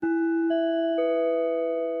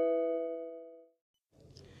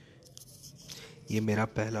ये मेरा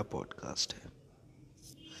पहला पॉडकास्ट है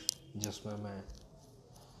जिसमें मैं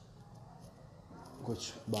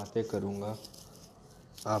कुछ बातें करूँगा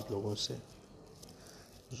आप लोगों से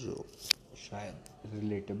जो शायद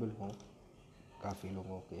रिलेटेबल हों काफ़ी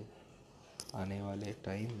लोगों के आने वाले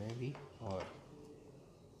टाइम में भी और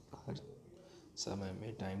हर समय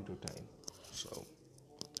में time to time. So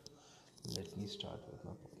let me start with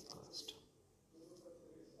my podcast.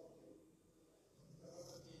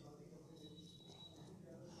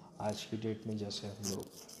 आज की डेट में जैसे हम लोग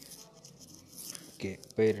के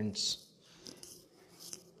पेरेंट्स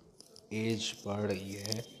एज बढ़ रही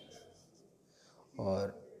है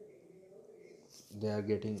और they are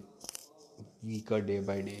getting weaker day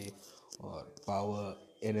by day और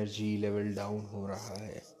पावर एनर्जी लेवल डाउन हो रहा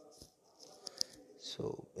है। So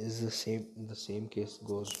is the same case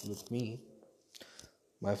goes with me.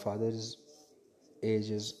 My father's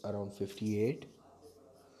age is around 58.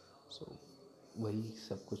 So वही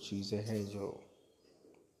सब कुछ चीज़ें हैं जो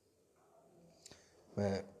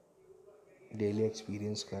मैं डेली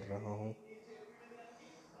एक्सपीरियंस कर रहा हूँ।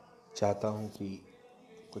 चाहता हूँ कि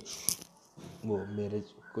कुछ वो मेरे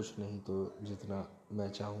कुछ नहीं तो जितना मैं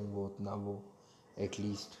चाहूँ वो उतना वो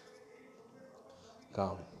एटलीस्ट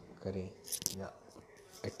काम करें या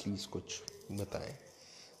एटलीस्ट कुछ बताएं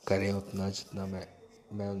करें उतना जितना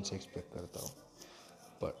मैं उनसे एक्सपेक्ट करता हूँ।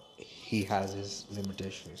 But he has his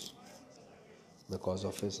limitations because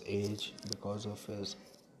of his age, because of his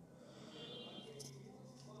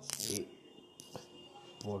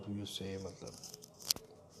what do you say, मतलब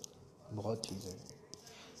बहुत चीज़ें हैं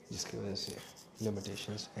जिसकी वजह से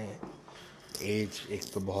लिमिटेशंस हैं। एज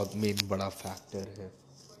एक तो बहुत मेन बड़ा फैक्टर है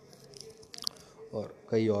और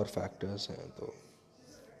कई और फैक्टर्स हैं। तो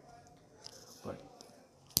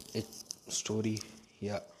बट एक स्टोरी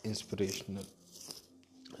या इंस्पिरेशनल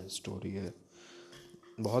स्टोरी है,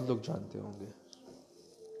 बहुत लोग जानते होंगे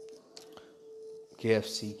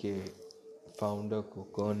KFC के फाउंडर को,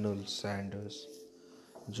 कर्नल सैंडर्स,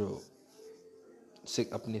 जो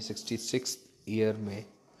अपने 66 ईयर में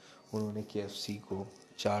उन्होंने KFC को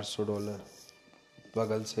 $400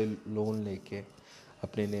 बगल से लोन लेके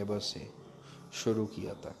अपने नेबर से शुरू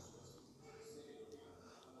किया था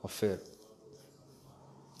और फिर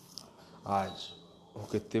आज वो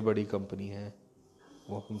कितनी बड़ी कंपनी है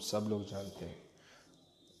वो हम सब लोग जानते हैं।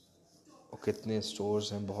 और कितने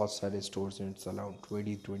स्टोर्स हैं, बहुत सारे स्टोर्स हैं। It's around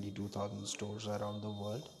 22,000 stores around the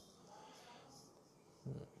world.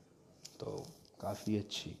 तो काफ़ी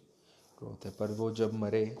अच्छी ग्रोथ है। पर वो जब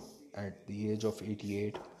मरे एट द एज ऑफ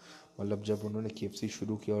 88, मतलब जब उन्होंने KFC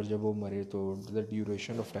शुरू किया और जब वो मरे तो the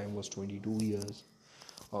duration of time was 22 years.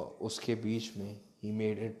 और उसके बीच में ही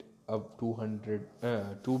मेड इट अब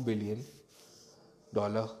 $2 बिलियन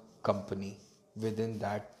कंपनी विद इन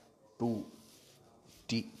दैट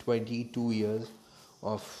 22 ईयर्स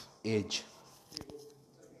ऑफ एज।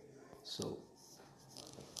 सो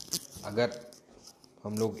अगर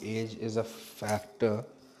हम लोग एज इज़ अ फैक्टर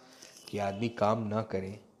कि आदमी काम ना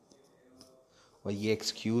करे और ये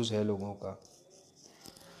एक्सक्यूज़ है लोगों का,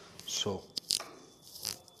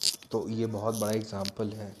 तो ये बहुत बड़ा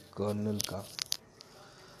एग्जाम्पल है कर्नल का,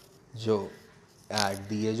 जो at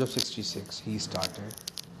the age of 66 he started,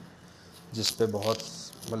 जिस पे बहुत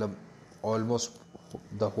मतलब almost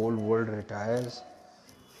the whole world retires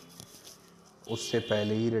उससे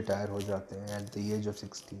पहले ही रिटायर हो जाते हैं एट द एज ऑफ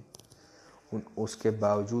 60। उसके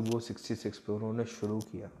बावजूद वो 66 पे उन्होंने शुरू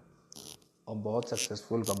किया और बहुत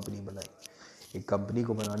सक्सेसफुल कंपनी बनाई। एक कंपनी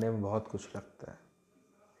को बनाने में बहुत कुछ लगता है,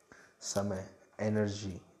 समय,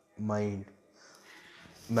 energy, mind,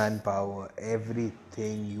 man power,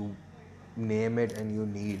 everything you name it and you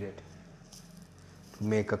need it to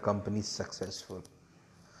make a company successful.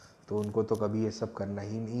 तो उनको तो कभी ये सब करना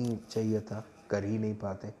ही नहीं चाहिए था, कर ही नहीं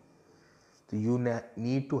पाते। तो you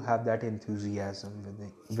need to have that enthusiasm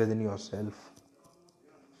with in your self.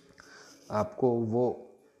 आपको वो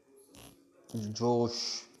जोश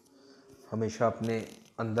हमेशा अपने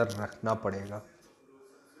अंदर रखना पड़ेगा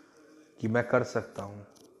कि मैं कर सकता हूँ।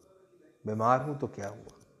 बीमार हूँ तो क्या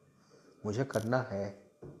हुआ, मुझे करना है।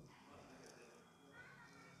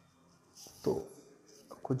 तो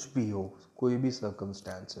कुछ भी हो, कोई भी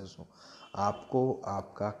सर्कमस्टेंसेस हो, आपको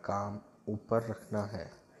आपका काम ऊपर रखना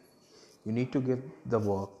है। You need to give the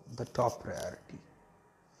work the top priority,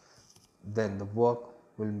 then the work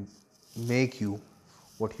will make you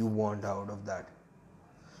what you want out of that.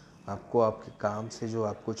 आपको आपके काम से जो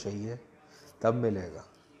आपको चाहिए तब मिलेगा,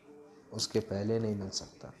 उसके पहले नहीं मिल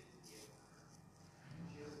सकता।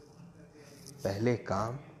 पहले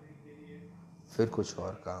काम, फिर कुछ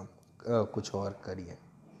और काम, कुछ और करिए।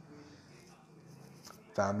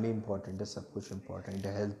 फैमिली इम्पॉर्टेंट है, सब कुछ इम्पॉर्टेंट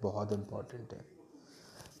है, हेल्थ बहुत इम्पॉर्टेंट है,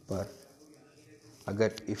 पर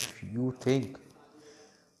अगर if you think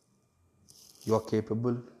you are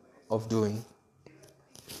capable of doing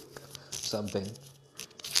something,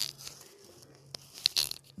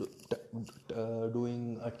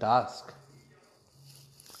 doing a task,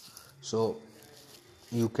 so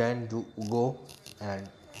you can go and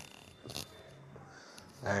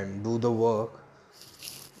do the work.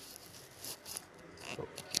 तो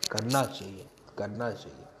करना चाहिए,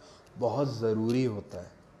 बहुत ज़रूरी होता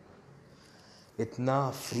है। इतना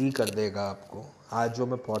फ्री कर देगा आपको। आज जो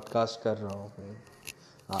मैं पॉडकास्ट कर रहा हूँ,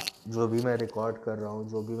 जो भी मैं रिकॉर्ड कर रहा हूँ,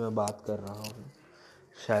 जो भी मैं बात कर रहा हूँ,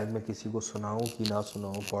 शायद मैं किसी को सुनाऊँ कि ना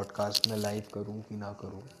सुनाऊँ, पॉडकास्ट में लाइव करूँ कि ना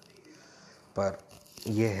करूँ, पर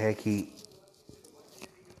यह है कि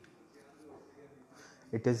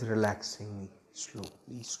it is relaxing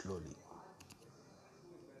me slowly.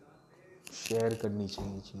 Share करनी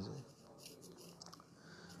चाहिए चीज़ें,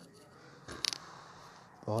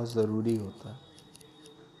 बहुत ज़रूरी होता है।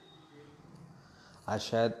 आज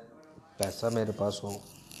शायद पैसा मेरे पास हो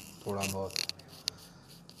थोड़ा बहुत,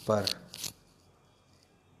 पर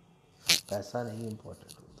पैसा नहीं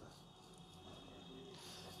इम्पोर्टेंट होता है।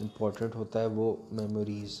 इम्पोर्टेंट होता है वो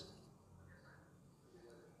मेमोरीज़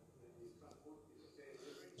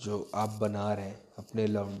जो आप बना रहे हैं अपने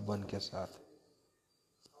लव्ड वन के साथ,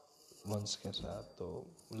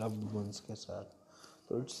 लव्ड वंस के साथ।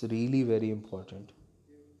 तो इट्स रियली वेरी इम्पोर्टेंट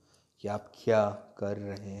कि आप क्या कर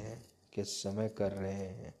रहे हैं, किस समय कर रहे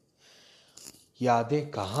हैं,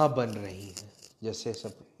 यादें कहाँ बन रही हैं। जैसे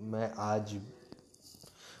मैं आज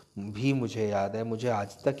भी मुझे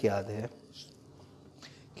आज तक याद है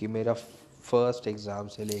कि मेरा फर्स्ट एग्ज़ाम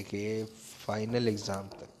से लेके फाइनल एग्ज़ाम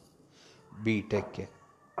तक बीटेक के,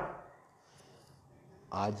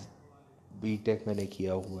 आज बीटेक मैंने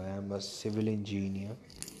किया हुआ है, मैं सिविल इंजीनियर।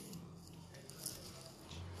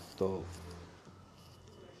 तो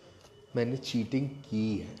मैंने चीटिंग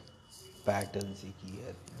की है, पैटर्न सी की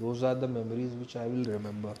है। Those are the memories which I will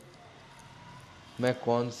remember. मैं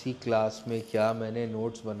कौन सी क्लास में क्या मैंने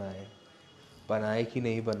नोट्स बनाए कि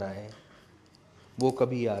नहीं बनाए, वो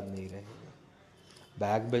कभी याद नहीं रहेगा।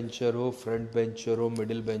 बैक बेंचर हो, फ्रंट बेंचर हो,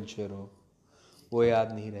 मिडिल बेंचर हो, वो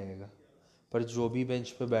याद नहीं रहेगा। पर जो भी बेंच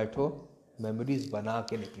पे बैठो, मेमोरीज बना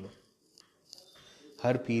के निकलो।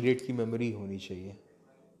 हर पीरियड की मेमोरी होनी चाहिए।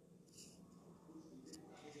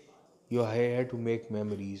 You are here to make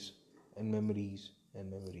memories and memories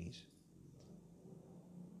and memories.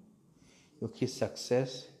 क्योंकि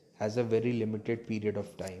success has a very limited period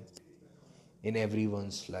of time in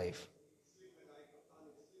everyone's life.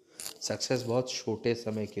 Success बहुत छोटे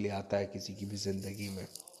समय के लिए आता है किसी की भी ज़िंदगी में।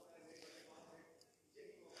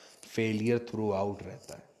 फेलियर थ्रू आउट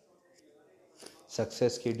रहता है,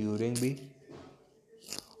 सक्सेस के ड्यूरिंग भी,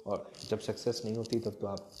 और जब सक्सेस नहीं होती तब तो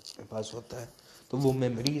आपके पास होता है। तो वो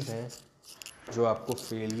मेमोरीज हैं जो आपको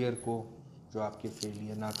आपके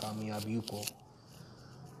फेलियर, नाकामयाबी को,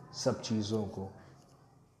 सब चीज़ों को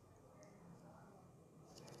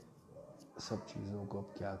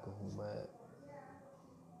अब क्या कहूँ मैं,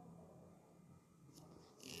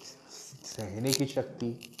 सहने की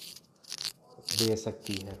शक्ति दे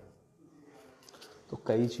सकती है। तो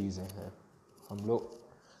कई चीज़ें हैं। हम लोग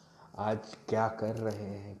आज क्या कर रहे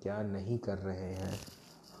हैं, क्या नहीं कर रहे हैं,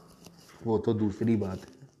 वो तो दूसरी बात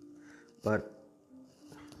है, पर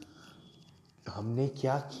हमने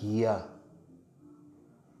क्या किया,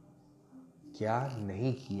 क्या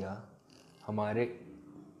नहीं किया, हमारे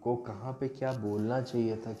को कहाँ पे क्या बोलना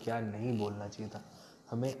चाहिए था, क्या नहीं बोलना चाहिए था,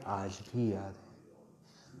 हमें आज भी याद है।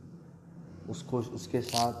 उसके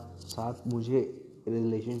साथ मुझे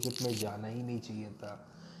रिलेशनशिप में जाना ही नहीं चाहिए था,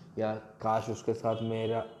 या काश उसके साथ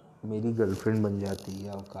मेरी गर्लफ्रेंड बन जाती,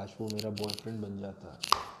 या काश वो मेरा बॉयफ्रेंड बन जाता,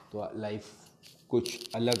 तो लाइफ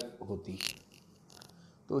कुछ अलग होती।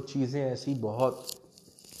 तो चीज़ें ऐसी बहुत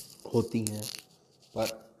होती हैं, पर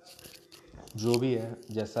जो भी है,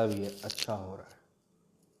 जैसा भी है, अच्छा हो रहा है।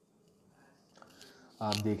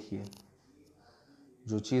 आप देखिए,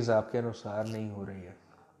 जो चीज़ आपके अनुसार नहीं हो रही है,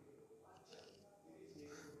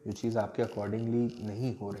 जो चीज़ आपके अकॉर्डिंगली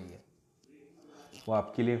नहीं हो रही है, वो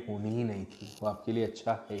आपके लिए होनी ही नहीं थी, वो आपके लिए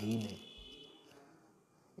अच्छा है ही नहीं।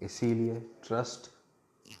 इसीलिए ट्रस्ट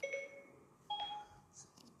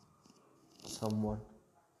समवन,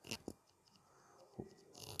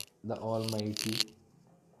 द ऑलमाइटी,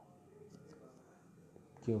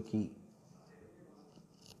 क्योंकि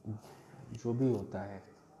जो भी होता है,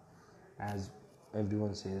 एज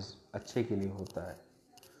एवरीवन सेज, अच्छे के लिए होता है।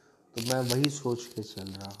 तो मैं वही सोच के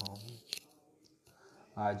चल रहा हूँ।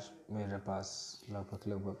 आज मेरे पास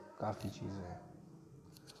लगभग काफ़ी चीज़ें हैं।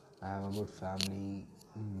 I have a good family,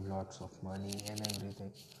 lots of money and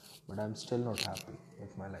everything, but I'm still not happy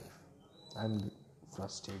with my life. I'm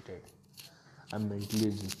frustrated, I'm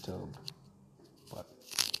mentally disturbed. पर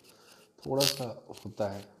थोड़ा सा होता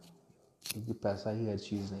है, क्योंकि पैसा ही हर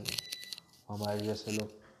चीज़ नहीं है. हमारे जैसे लोग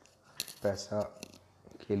पैसा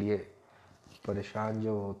के लिए परेशान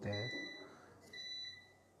जो होते हैं,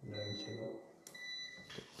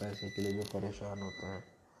 पैसे के लिए जो परेशान होते हैं,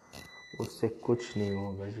 उससे कुछ नहीं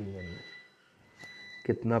होगा जीवन में.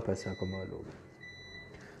 कितना पैसा कमा लोगे?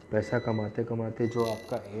 पैसा कमाते कमाते जो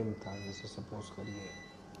आपका एम था, जैसे सपोज करिए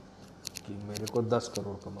कि मेरे को 10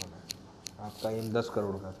 करोड़ कमाना है, आपका एम 10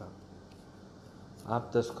 करोड़ का था,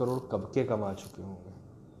 आप 10 करोड़ कब के कमा चुके होंगे.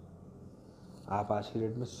 आप आज की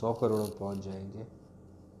डेट में 100 करोड़ पहुंच जाएंगे,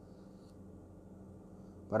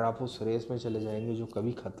 पर आप उस रेस में चले जाएंगे जो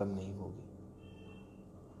कभी ख़त्म नहीं होगी.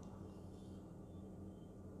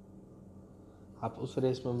 आप उस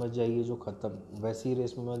रेस में मत जाइए जो ख़त्म, वैसी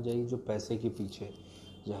रेस में मत जाइए जो पैसे के पीछे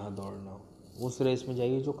जहाँ दौड़ना हो. उस रेस में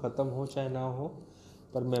जाइए जो ख़त्म हो चाहे ना हो,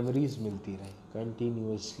 पर मेमोरीज मिलती रहे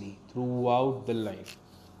continuously throughout the life.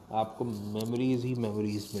 आपको मेमोरीज ही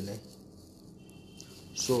मेमोरीज मिले.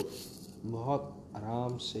 सो बहुत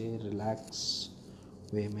आराम से रिलैक्स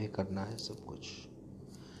वे में करना है सब कुछ.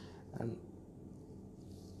 And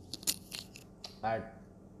eight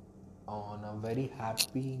on a very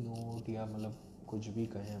happy note, या मतलब कुछ भी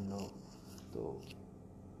कहें हम लोग, तो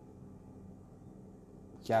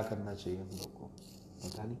क्या करना चाहिए हम लोग को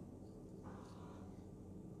पता नहीं,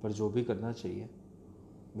 पर जो भी करना चाहिए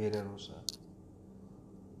मेरे अनुसार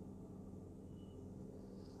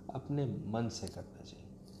अपने मन से करना चाहिए.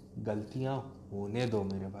 गलतियां होने दो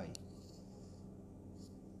मेरे भाई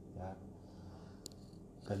यार,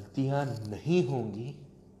 गलतियां नहीं होंगी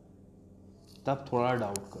तब थोड़ा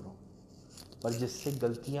डाउट करो, पर जिससे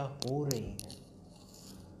गलतियां हो रही हैं,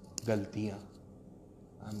 गलतियां,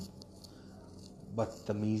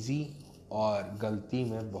 बदतमीजी और गलती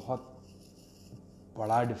में बहुत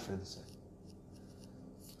बड़ा डिफरेंस है.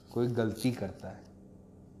 कोई गलती करता है,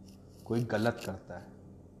 कोई गलत करता है,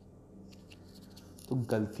 तो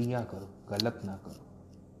गलतियां करो, गलत ना करो.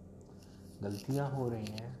 गलतियां हो रही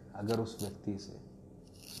हैं अगर उस व्यक्ति से,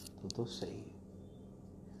 तो सही है,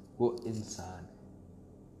 वो इंसान है.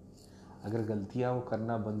 अगर गलतियां वो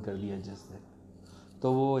करना बंद कर दिया जिस दिन,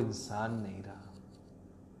 तो वो इंसान नहीं रहा,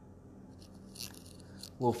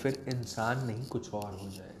 वो फिर इंसान नहीं कुछ और हो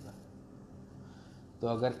जाएगा. तो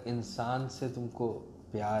अगर इंसान से तुमको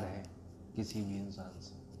प्यार है, किसी भी इंसान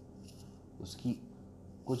से, उसकी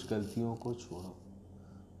कुछ गलतियों को छोड़ो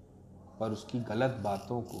और उसकी गलत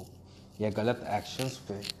बातों को या गलत एक्शंस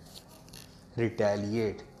पे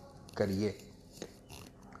रिटेलिएट करिए,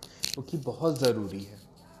 क्योंकि बहुत ज़रूरी है.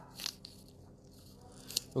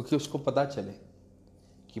 क्योंकि उसको पता चले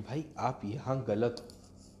कि भाई आप यहाँ गलत हो,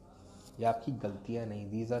 या आपकी गलतियाँ नहीं,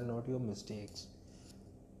 these are not your mistakes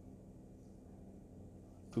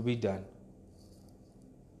to be done.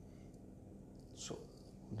 So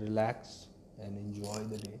relax and enjoy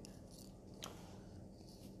the day.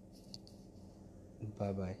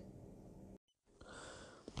 Bye bye.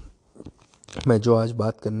 मैं जो आज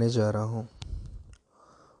बात करने जा रहा हूँ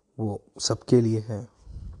वो सबके लिए है.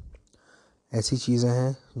 ऐसी चीज़ें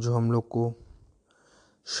हैं जो हम लोग को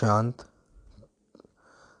शांत,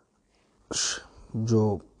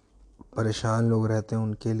 जो परेशान लोग रहते हैं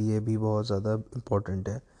उनके लिए भी बहुत ज़्यादा इम्पोर्टेंट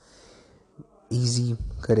है. इजी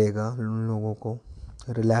करेगा उन लोगों को,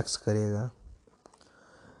 रिलैक्स करेगा.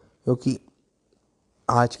 क्योंकि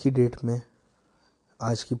आज की डेट में,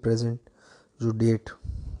 आज की प्रेजेंट जो डेट,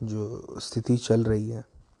 जो स्थिति चल रही है,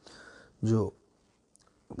 जो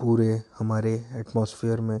पूरे हमारे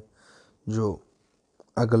एटमॉस्फेयर में जो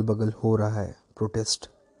अगल बगल हो रहा है, प्रोटेस्ट,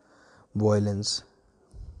 वायलेंस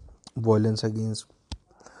अगेंस्ट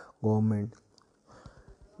गवर्नमेंट,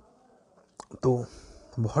 तो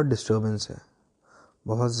बहुत डिस्टर्बेंस है,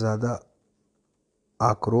 बहुत ज़्यादा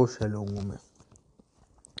आक्रोश है लोगों में.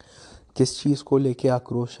 किस चीज़ को लेके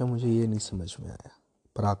आक्रोश है मुझे ये नहीं समझ में आया,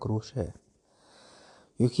 पर आक्रोश है.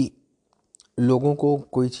 क्योंकि लोगों को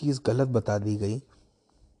कोई चीज़ गलत बता दी गई,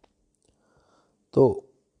 तो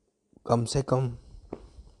कम से कम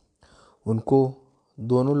उनको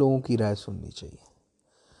दोनों लोगों की राय सुननी चाहिए.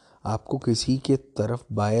 आपको किसी के तरफ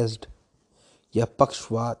बायस्ड या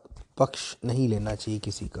पक्ष नहीं लेना चाहिए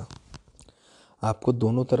किसी का. आपको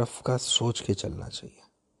दोनों तरफ का सोच के चलना चाहिए.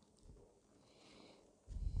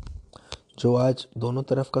 जो आज दोनों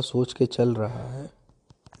तरफ का सोच के चल रहा है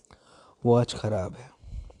वो आज खराब है.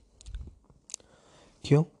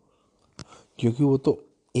 क्यों? क्योंकि वो तो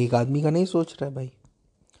एक आदमी का नहीं सोच रहा है भाई.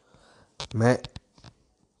 मैं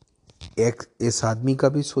एक इस आदमी का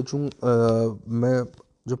भी सोचूं, मैं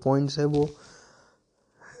जो पॉइंट्स है वो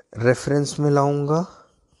रेफरेंस में लाऊंगा,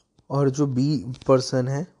 और जो बी पर्सन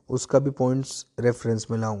है उसका भी पॉइंट्स रेफरेंस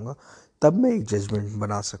में लाऊंगा, तब मैं एक जजमेंट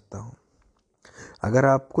बना सकता हूँ। अगर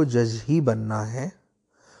आपको जज ही बनना है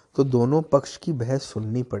तो दोनों पक्ष की बहस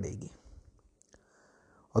सुननी पड़ेगी,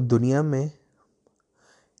 और दुनिया में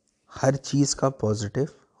हर चीज़ का पॉजिटिव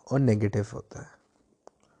और नेगेटिव होता है।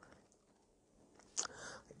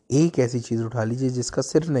 एक ऐसी चीज़ उठा लीजिए जिसका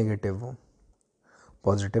सिर्फ नेगेटिव हो,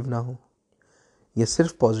 पॉजिटिव ना हो, या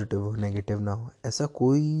सिर्फ पॉजिटिव हो नेगेटिव ना हो। ऐसा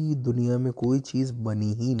कोई दुनिया में कोई चीज़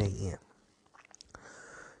बनी ही नहीं है।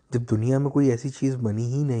 जब दुनिया में कोई ऐसी चीज़ बनी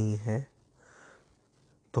ही नहीं है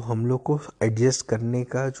तो हम लोग को एडजस्ट करने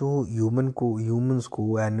का जो ह्यूमंस को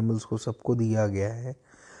एनिमल्स को सबको दिया गया है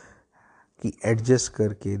कि एडजस्ट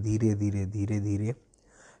करके धीरे धीरे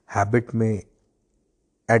हैबिट में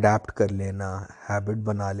अडेप्ट कर लेना, हैबिट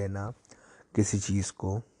बना लेना किसी चीज़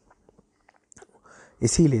को,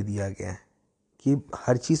 इसीलिए दिया गया है कि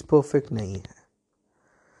हर चीज़ परफेक्ट नहीं है।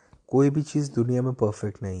 कोई भी चीज़ दुनिया में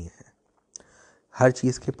परफेक्ट नहीं है। हर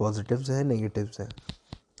चीज़ के पॉजिटिव्स हैं, नेगेटिव्स हैं,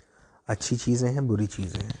 अच्छी चीज़ें हैं, बुरी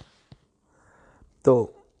चीज़ें हैं। तो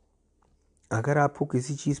अगर आपको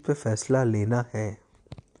किसी चीज़ पे फैसला लेना है,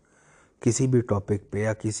 किसी भी टॉपिक पे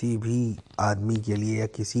या किसी भी आदमी के लिए या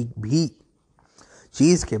किसी भी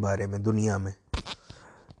चीज़ के बारे में दुनिया में,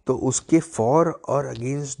 तो उसके फॉर और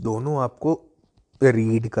अगेंस्ट दोनों आपको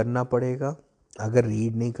रीड करना पड़ेगा। अगर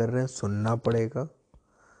रीड नहीं कर रहे हैं, सुनना पड़ेगा।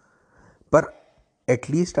 पर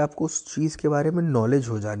एटलीस्ट आपको उस चीज़ के बारे में नॉलेज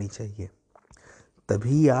हो जानी चाहिए,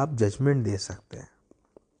 तभी आप जजमेंट दे सकते हैं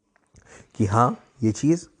कि हाँ ये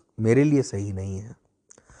चीज़ मेरे लिए सही नहीं है,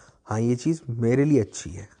 हाँ ये चीज़ मेरे लिए अच्छी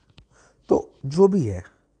है। तो जो भी है,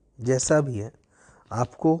 जैसा भी है,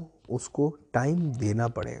 आपको उसको टाइम देना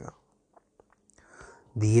पड़ेगा।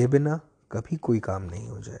 दिए बिना कभी कोई काम नहीं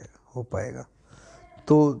हो पाएगा।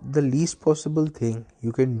 तो the least possible thing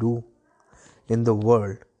you can do in the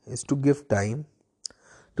world is to give time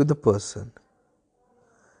to the person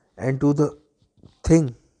and to the thing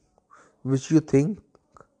which you think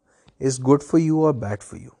is good for you or bad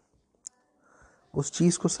for you. उस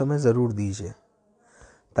चीज़ को समय ज़रूर दीजिए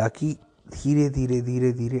ताकि धीरे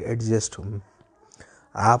धीरे adjust हो।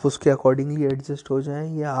 आप उसके अकॉर्डिंगली एडजस्ट हो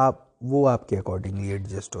जाएं या वो आपके अकॉर्डिंगली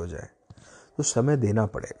एडजस्ट हो जाए। तो समय देना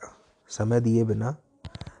पड़ेगा। समय दिए बिना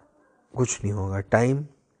कुछ नहीं होगा। Time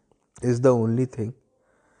is the only thing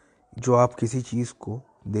जो आप किसी चीज़ को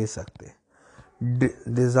दे सकते हैं।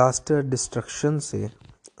 डिज़ास्टर, डिस्ट्रक्शन से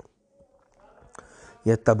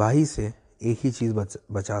या तबाही से एक ही चीज़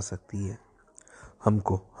बचा सकती है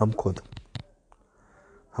हमको, हम खुद,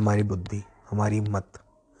 हमारी बुद्धि, हमारी हिम्मत,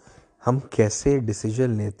 हम कैसे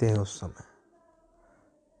डिसीजन लेते हैं उस समय।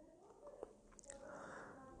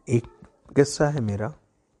 एक किस्सा है मेरा।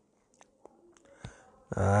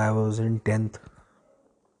 I was in 10th।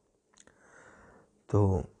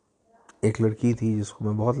 तो एक लड़की थी जिसको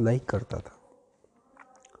मैं बहुत लाइक करता था।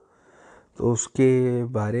 तो उसके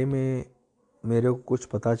बारे में मेरे को कुछ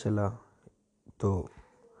पता चला, तो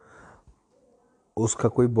उसका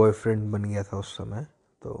कोई बॉयफ्रेंड बन गया था उस समय।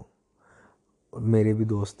 तो मेरे भी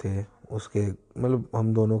दोस्त थे उसके, मतलब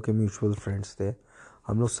हम दोनों के म्यूचुअल फ्रेंड्स थे।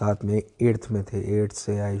 हम लोग साथ में 8th में थे। 8th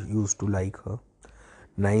से I use to like her.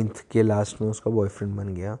 9th के लास्ट में उसका बॉयफ्रेंड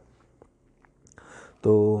बन गया।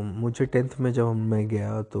 तो मुझे 10th में जब मैं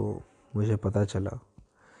गया तो मुझे पता चला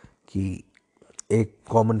कि एक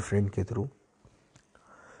कॉमन फ्रेंड के थ्रू,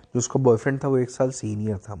 जो उसका बॉयफ्रेंड था वो 1 साल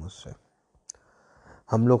सीनियर था मुझसे,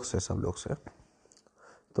 हम लोग से, सब लोग से।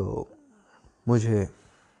 तो मुझे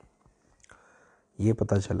ये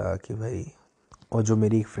पता चला कि भाई, और जो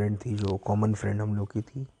मेरी एक फ्रेंड थी जो कॉमन फ्रेंड हम लोग की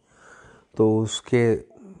थी, तो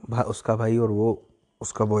उसका भाई और वो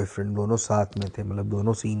उसका बॉयफ्रेंड दोनों साथ में थे, मतलब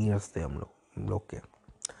दोनों सीनियर्स थे हम लोग के।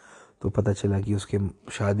 तो पता चला कि उसके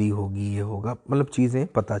शादी होगी, ये होगा, मतलब चीज़ें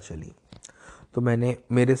पता चली। तो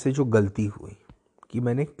मेरे से जो गलती हुई कि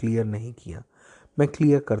मैंने क्लियर नहीं किया। मैं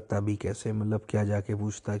क्लियर करता भी कैसे, मतलब क्या जाके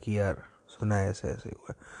पूछता कि यार सुना है ऐसे ऐसे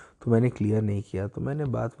हुआ। तो मैंने क्लियर नहीं किया। तो मैंने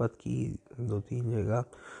बात की 2-3 जगह।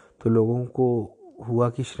 तो लोगों को हुआ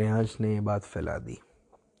कि श्रेयांश ने ये बात फैला दी।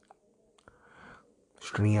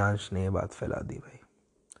 श्रेयांश ने ये बात फैला दी भाई,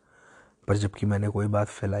 पर जबकि मैंने कोई बात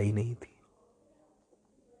फैलाई नहीं थी।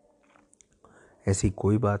 ऐसी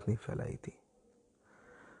कोई बात नहीं फैलाई थी।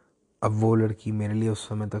 अब वो लड़की मेरे लिए उस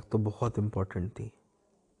समय तक तो बहुत इम्पोर्टेंट थी,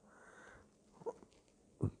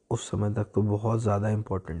 उस समय तक तो बहुत ज़्यादा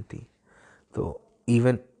इम्पोर्टेंट थी। तो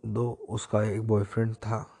इवन दो उसका एक बॉयफ्रेंड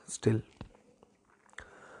था स्टिल,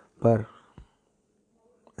 पर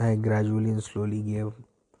I gradually and slowly give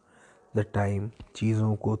the time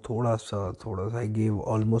चीज़ों को थोड़ा सा I gave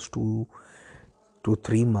almost 2 to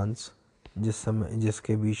 3 months,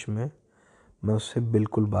 जिसके बीच में मैं उससे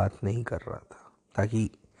बिल्कुल बात नहीं कर रहा था, ताकि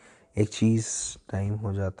एक चीज़ टाइम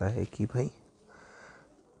हो जाता है कि भाई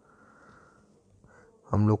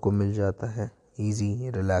हम लोग को मिल जाता है इजी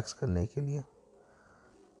रिलैक्स करने के लिए।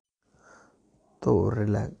 तो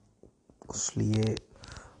रिलैक्स इसलिए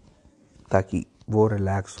ताकि वो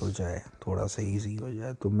रिलैक्स हो जाए, थोड़ा सा इजी हो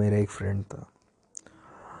जाए। तो मेरा एक फ्रेंड था,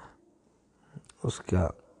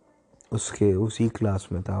 उसके उसी क्लास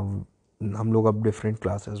में था। हम लोग अब डिफरेंट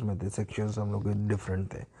क्लासेस में थे, सेक्शंस हम लोग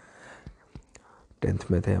डिफरेंट थे।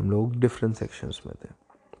 10th में थे हम लोग, डिफरेंट सेक्शंस में थे।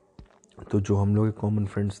 तो जो हम लोग कॉमन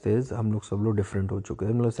फ्रेंड्स थे, हम लोग सब लोग डिफरेंट हो चुके थे,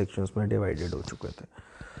 हम लोग सेक्शंस में डिवाइडेड हो चुके थे।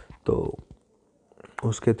 तो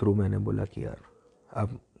उसके थ्रू मैंने बोला कि यार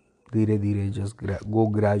अब धीरे धीरे just go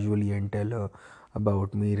gradually and tell her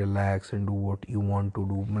about me, relax and do what you want to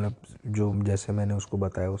do. मतलब जो जैसे मैंने उसको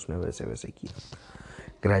बताया उसने वैसे वैसे किया।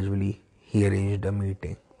 ग्रेजुअली ही अरेंज्ड अ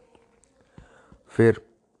मीटिंग। फिर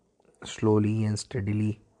स्लोली एंड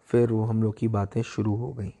स्टडीली फिर वो हम लोग की बातें शुरू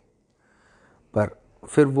हो गई, पर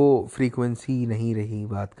फिर वो फ्रीक्वेंसी नहीं रही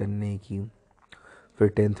बात करने की।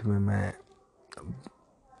 फिर 10th में मैं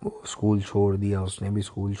स्कूल छोड़ दिया, उसने भी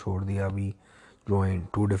स्कूल छोड़ दिया, अभी ज्वाइन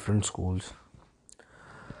 2 डिफरेंट स्कूल्स।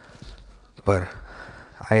 पर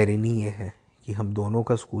आयरनी ये है कि हम दोनों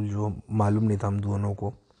का स्कूल जो मालूम नहीं था हम दोनों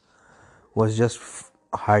को, was just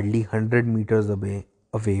hardly 100 meters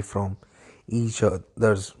away from each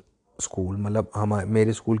other's school. मतलब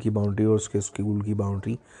मेरे स्कूल की बाउंड्री और उसके स्कूल की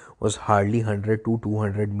boundary was hardly 100 to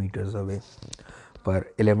 200 meters away। पर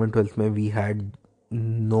 11th-12th में we had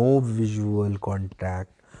no visual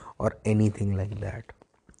contact or anything like that।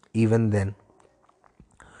 even then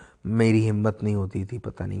मेरी हिम्मत नहीं होती थी,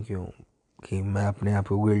 पता नहीं क्यों, कि मैं अपने आप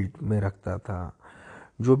को गिल्ट में रखता था।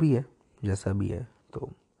 जो भी है, जैसा भी है, तो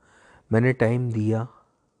मैंने टाइम दिया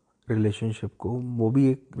रिलेशनशिप को। वो भी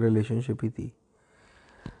एक रिलेशनशिप ही थी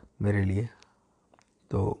मेरे लिए।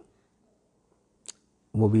 तो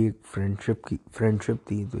वो भी एक फ्रेंडशिप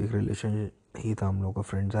थी, तो एक रिलेशन ही था हम लोग का,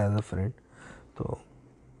 फ्रेंड्स एज अ फ्रेंड। तो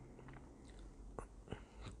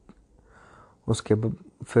उसके बाद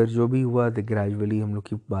फिर जो भी हुआ, तो ग्रेजुअली हम लोग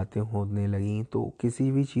की बातें होने लगी। तो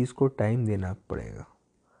किसी भी चीज़ को टाइम देना पड़ेगा।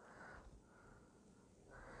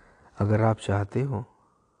 अगर आप चाहते हो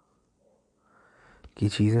कि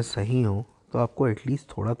चीज़ें सही हो, तो आपको एटलीस्ट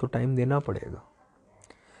थोड़ा तो टाइम देना पड़ेगा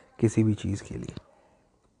किसी भी चीज़ के लिए।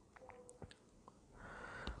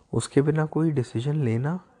 उसके बिना कोई डिसीजन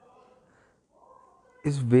लेना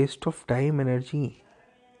is waste of time, energy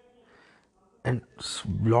and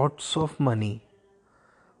lots of money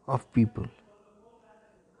of people.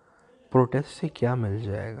 Protest से क्या मिल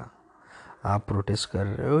जाएगा? आप प्रोटेस्ट कर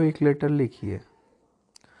रहे हो, एक लेटर लिखिए,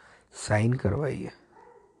 साइन करवाइए,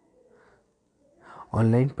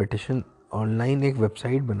 ऑनलाइन पिटिशन, ऑनलाइन एक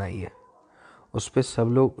वेबसाइट बनाइए, उस पर सब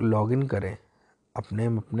लोग लॉगिन करें, अपने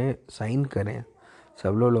अपने साइन करें,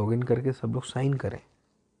 सब लोग लॉगिन करके सब लोग साइन करें,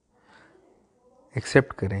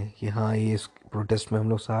 एक्सेप्ट करें कि हाँ ये इस प्रोटेस्ट में हम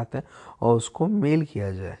लोग साथ हैं, और उसको मेल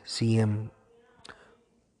किया जाए CM,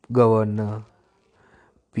 governor,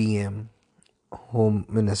 PM, home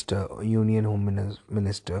minister, union home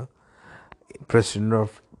minister,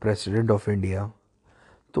 president of India.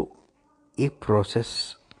 तो एक प्रोसेस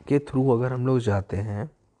के थ्रू अगर हम लोग जाते हैं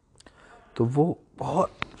तो वो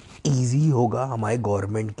बहुत इजी होगा हमारे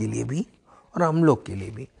गवर्नमेंट के लिए भी और हम लोग के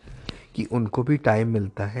लिए भी, कि उनको भी टाइम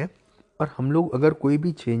मिलता है। और हम लोग अगर कोई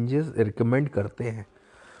भी चेंजेस रिकमेंड करते हैं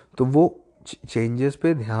तो वो चेंजेस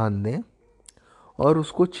पे ध्यान दें और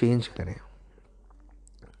उसको चेंज करें।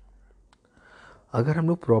 अगर हम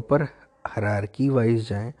लोग प्रॉपर हायरार्की वाइज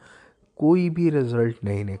जाएं, कोई भी रिजल्ट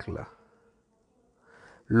नहीं निकला।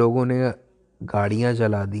 लोगों ने गाड़ियां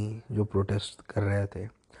जला दी जो प्रोटेस्ट कर रहे थे,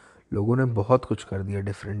 लोगों ने बहुत कुछ कर दिया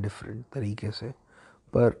डिफरेंट डिफरेंट तरीके से,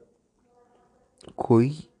 पर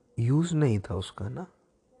कोई यूज़ नहीं था उसका ना।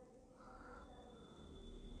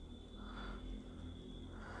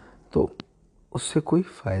 तो उससे कोई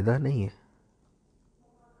फ़ायदा नहीं है।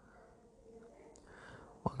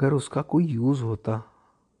 अगर उसका कोई यूज़ होता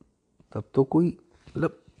तब तो कोई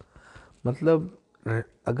मतलब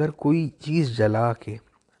अगर कोई चीज़ जला के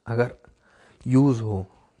अगर यूज़ हो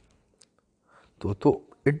तो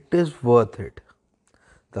इट इज़ वर्थ इट,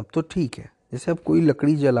 तब तो ठीक है। जैसे अब कोई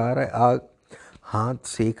लकड़ी जला रहा है, आग हाथ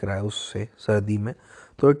सेक रहा है उससे सर्दी में,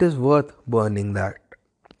 तो it is worth burning that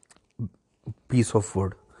piece of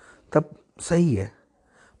would, तब सही है।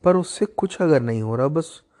 पर उससे कुछ अगर नहीं हो रहा,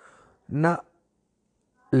 बस ना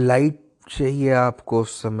लाइट चाहिए आपको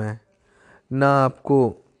उस समय, ना आपको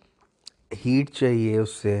हीट चाहिए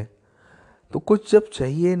उससे, तो कुछ जब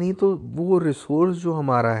चाहिए नहीं तो वो रिसोर्स जो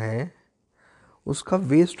हमारा है उसका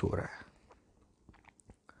वेस्ट हो रहा है।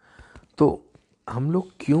 तो हम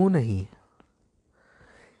लोग क्यों नहीं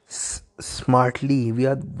smartly, we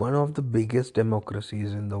are one of the biggest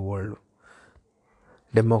democracies in the world,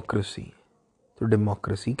 democracy, तो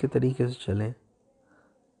डेमोक्रेसी के तरीके से चलें।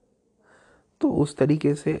 तो उस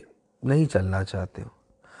तरीके से नहीं चलना चाहते हो,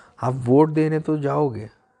 आप वोट देने तो जाओगे,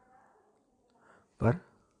 पर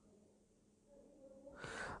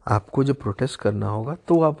आपको जब प्रोटेस्ट करना होगा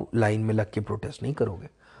तो आप लाइन में लग के प्रोटेस्ट नहीं करोगे।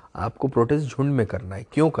 आपको प्रोटेस्ट झुंड में करना है।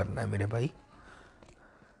 क्यों करना है मेरे भाई?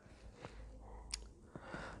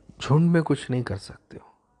 झुंड में कुछ नहीं कर सकते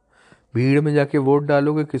हो। भीड़ में जाके वोट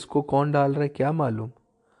डालोगे, किसको कौन डाल रहा है क्या मालूम,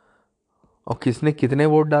 और किसने कितने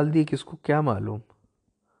वोट डाल दिए किसको क्या मालूम,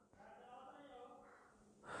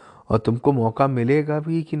 और तुमको मौका मिलेगा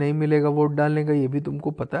भी कि नहीं मिलेगा वोट डालने का ये भी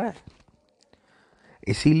तुमको पता है।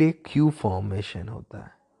 इसीलिए क्यू फॉर्मेशन होता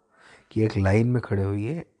है कि एक लाइन में खड़े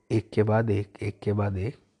होइए, एक के बाद एक, एक के बाद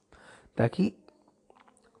एक, ताकि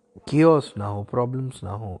केओस ना हो, प्रॉब्लम्स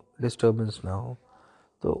ना हो, डिस्टर्बेंस ना हो।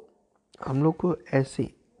 तो हम लोग को ऐसे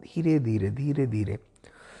धीरे धीरे धीरे धीरे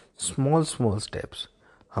स्मॉल स्मॉल स्टेप्स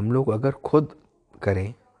हम लोग अगर खुद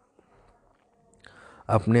करें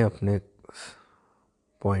अपने अपने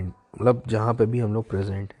पॉइंट, मतलब जहाँ पे भी हम लोग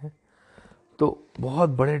प्रेजेंट हैं, तो बहुत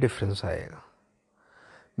बड़े डिफरेंस आएगा।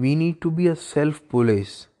 We need to be a self police.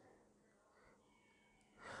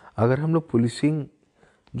 अगर हम लोग पुलिसिंग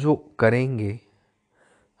जो करेंगे,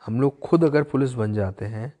 हम लोग खुद अगर पुलिस बन जाते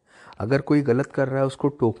हैं, अगर कोई गलत कर रहा है उसको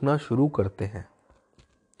टोकना शुरू करते हैं,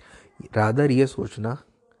 रादर ये सोचना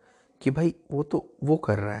कि भाई वो तो वो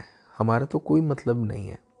कर रहा है, हमारा तो कोई मतलब नहीं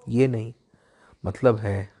है, ये नहीं मतलब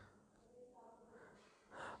है।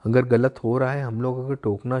 अगर गलत हो रहा है हम लोग अगर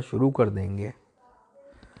टोकना शुरू कर देंगे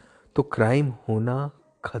तो क्राइम होना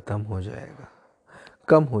ख़त्म हो जाएगा,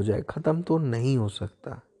 कम हो जाए। ख़त्म तो नहीं हो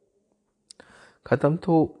सकता, ख़त्म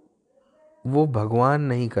तो वो भगवान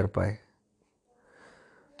नहीं कर पाए।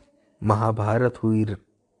 महाभारत हुई,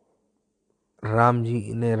 राम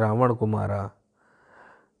जी ने रावण को मारा,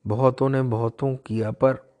 बहुतों ने बहुतों किया,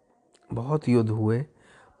 पर बहुत युद्ध हुए,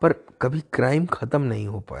 पर कभी क्राइम ख़त्म नहीं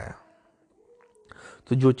हो पाया।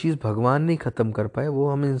 तो जो चीज़ भगवान नहीं ख़त्म कर पाए वो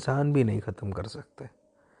हम इंसान भी नहीं ख़त्म कर सकते,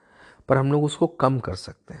 पर हम लोग उसको कम कर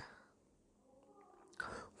सकते हैं।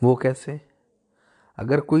 वो कैसे?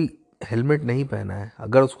 अगर कोई हेलमेट नहीं पहना है,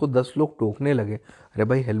 अगर उसको 10 लोग टोकने लगे, अरे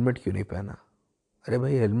भाई हेलमेट क्यों नहीं पहना, अरे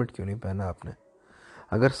भाई हेलमेट क्यों नहीं पहना आपने,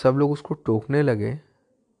 अगर सब लोग उसको टोकने लगे,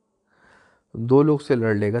 2 लोग से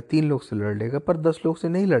लड़ लेगा, 3 लोग से लड़ लेगा, पर 10 लोग से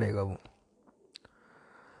नहीं लड़ेगा। वो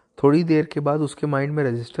थोड़ी देर के बाद उसके माइंड में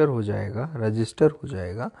रजिस्टर हो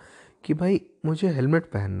जाएगा कि भाई मुझे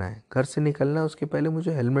हेलमेट पहनना है, घर से निकलना है उसके पहले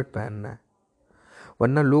मुझे हेलमेट पहनना है,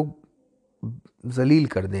 वरना लोग जलील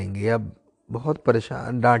कर देंगे या बहुत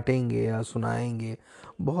परेशान, डांटेंगे या सुनाएंगे,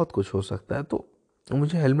 बहुत कुछ हो सकता है। तो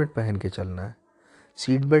मुझे हेलमेट पहन के चलना है,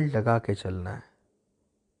 सीट बेल्ट लगा के चलना है,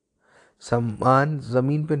 सामान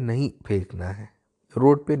ज़मीन पे नहीं फेंकना है,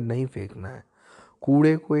 रोड पे नहीं फेंकना है,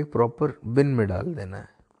 कूड़े को एक प्रॉपर बिन में डाल देना है।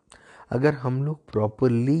 अगर हम लोग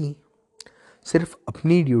प्रॉपरली सिर्फ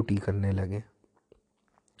अपनी ड्यूटी करने लगे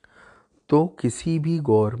तो किसी भी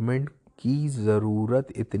गवर्नमेंट की ज़रूरत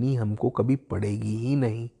इतनी हमको कभी पड़ेगी ही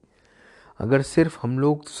नहीं। अगर सिर्फ हम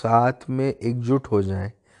लोग साथ में एकजुट हो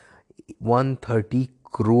जाएं, 130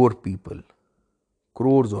 crore people,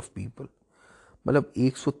 crores of people, मतलब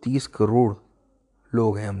 130 करोड़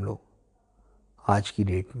लोग हैं हम लोग आज की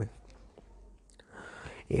डेट में।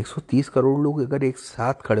 130 करोड़ लोग अगर एक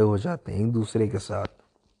साथ खड़े हो जाते हैं एक दूसरे के साथ,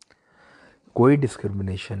 कोई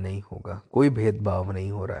डिस्क्रिमिनेशन नहीं होगा, कोई भेदभाव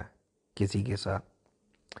नहीं हो रहा है किसी के साथ।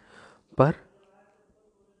 पर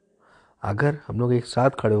अगर हम लोग एक साथ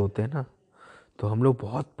खड़े होते हैं ना, तो हम लोग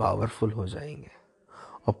बहुत पावरफुल हो जाएंगे।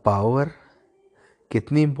 और पावर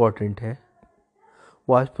कितनी इम्पोर्टेंट है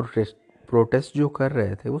वो आज प्रोटेस्ट जो कर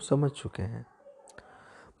रहे थे वो समझ चुके हैं।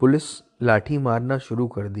 पुलिस लाठी मारना शुरू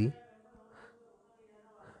कर दी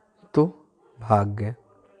तो भाग गए,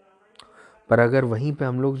 पर अगर वहीं पे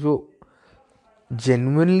हम लोग जो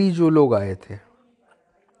जेन्युइनली जो लोग आए थे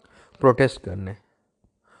प्रोटेस्ट करने,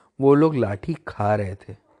 वो लोग लाठी खा रहे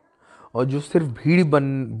थे, और जो सिर्फ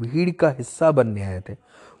भीड़ का हिस्सा बनने आए थे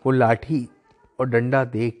वो लाठी और डंडा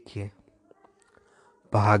देख के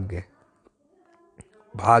भाग गए,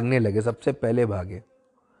 भागने लगे, सबसे पहले भागे।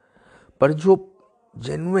 पर जो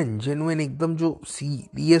जेन्युइन एकदम जो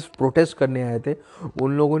सीरियस प्रोटेस्ट करने आए थे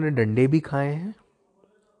उन लोगों ने डंडे भी खाए हैं,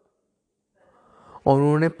 और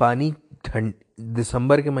उन्होंने पानी, ठंड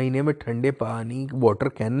दिसंबर के महीने में ठंडे पानी वाटर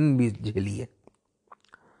कैनन भी झेली है।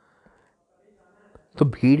 तो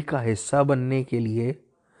भीड़ का हिस्सा बनने के लिए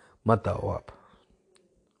मत आओ आप।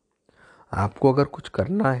 आपको अगर कुछ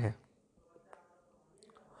करना है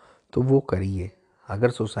तो वो करिए।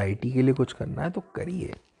 अगर सोसाइटी के लिए कुछ करना है तो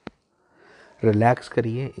करिए, रिलैक्स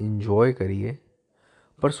करिए, एंजॉय करिए,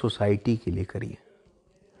 पर सोसाइटी के लिए करिए।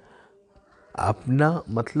 अपना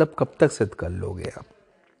मतलब कब तक सिद्ध कर लोगे आप?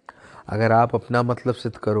 अगर आप अपना मतलब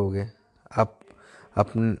सिद्ध करोगे, आप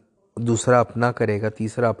अपन दूसरा अपना करेगा,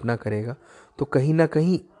 तीसरा अपना करेगा, तो कहीं ना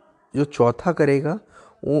कहीं जो चौथा करेगा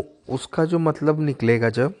वो उसका जो मतलब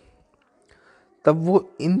निकलेगा जब, तब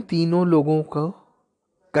वो इन तीनों लोगों को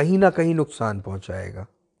कहीं ना कहीं नुकसान पहुंचाएगा।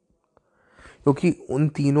 क्योंकि उन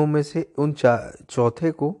तीनों में से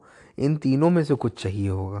चौथे को इन तीनों में से कुछ चाहिए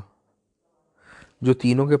होगा जो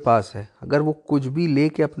तीनों के पास है। अगर वो कुछ भी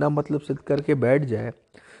लेके अपना मतलब सिद्ध करके बैठ जाए,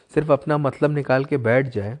 सिर्फ अपना मतलब निकाल के बैठ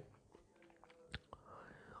जाए,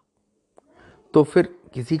 तो फिर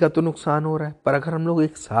किसी का तो नुकसान हो रहा है। पर अगर हम लोग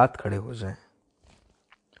एक साथ खड़े हो जाएं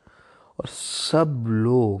और सब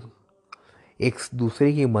लोग एक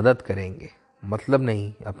दूसरे की मदद करेंगे, मतलब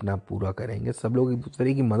नहीं अपना पूरा करेंगे, सब लोग एक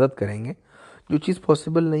दूसरे की मदद करेंगे, जो चीज़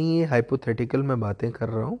पॉसिबल नहीं है, हाइपोथेटिकल मैं बातें कर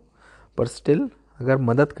रहा हूँ, पर स्टिल अगर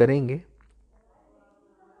मदद करेंगे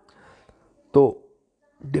तो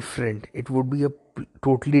different, it would be a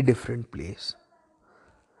totally different place.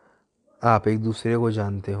 आप एक दूसरे को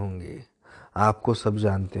जानते होंगे, आपको सब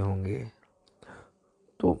जानते होंगे,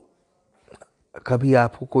 तो कभी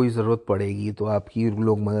आपको कोई ज़रूरत पड़ेगी तो आपकी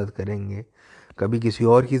लोग मदद करेंगे, कभी किसी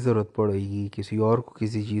और की ज़रूरत पड़ेगी, किसी और को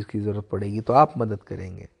किसी चीज़ की ज़रूरत पड़ेगी तो आप मदद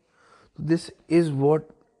करेंगे। तो this is what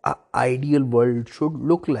a ideal world should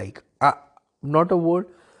look like. Not a world,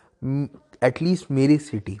 at least मेरी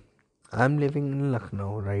city, I am living in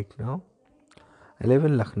Lucknow right now, I live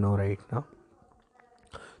in Lucknow right now.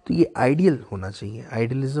 तो ये आइडियल होना चाहिए,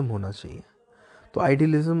 आइडियलिज्म होना चाहिए। तो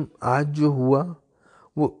आइडियलिज्म आज जो हुआ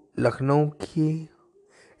वो लखनऊ की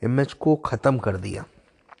इमेज को ख़त्म कर दिया,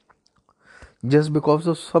 just because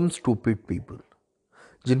of some stupid people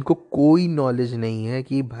जिनको कोई नॉलेज नहीं है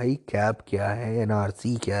कि भाई कैब क्या है,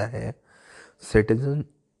 एनआरसी क्या है,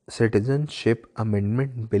 सिटीजनशिप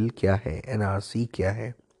अमेंडमेंट बिल क्या है, एनआरसी क्या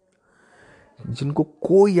है, जिनको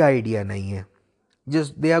कोई आइडिया नहीं है।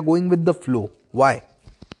 Just they are going with the flow. Why?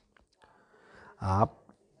 आप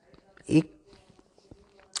एक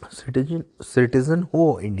सिटीजन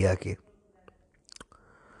हो इंडिया के,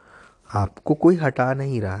 आपको कोई हटा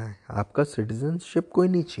नहीं रहा है, आपका सिटीजनशिप कोई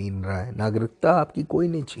नहीं छीन रहा है, नागरिकता आपकी कोई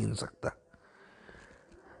नहीं छीन सकता।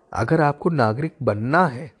 अगर आपको नागरिक बनना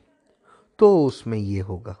है तो उसमें ये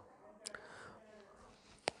होगा।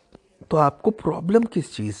 तो आपको प्रॉब्लम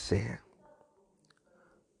किस चीज से है?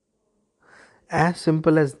 As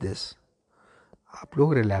simple as this. आप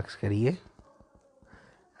लोग रिलैक्स करिए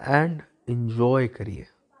एंड इंजॉय करिए।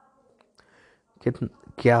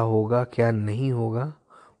 क्या होगा क्या नहीं होगा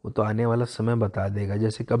वो तो आने वाला समय बता देगा।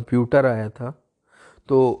 जैसे कंप्यूटर आया था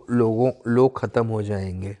तो लोग ख़त्म हो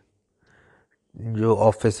जाएंगे, जो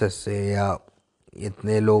ऑफिसेस से, या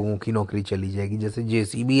इतने लोगों की नौकरी चली जाएगी। जैसे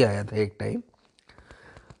जेसीबी आया था एक टाइम,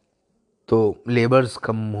 तो लेबर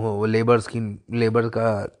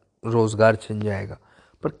का रोज़गार छिन जाएगा।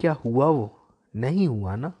 पर क्या हुआ? वो नहीं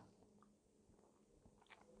हुआ ना।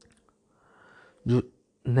 जो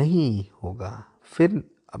नहीं होगा फिर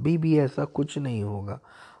अभी भी ऐसा कुछ नहीं होगा।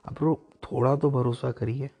 आप लोग थोड़ा तो भरोसा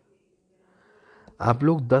करिए। आप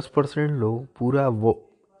लोग 10% लोग पूरा वो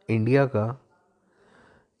इंडिया का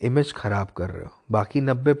इमेज खराब कर रहे हो। बाकी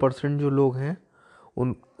 90% जो लोग हैं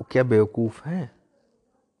उन क्या बेवकूफ़ हैं?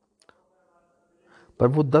 पर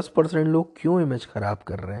वो 10% लोग क्यों इमेज खराब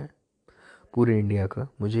कर रहे हैं पूरे इंडिया का,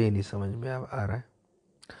 मुझे ये नहीं समझ में आ रहा है।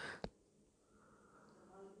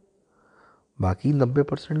 बाकी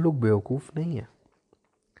 90% लोग बेवकूफ़ नहीं है।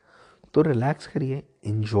 तो रिलैक्स करिए,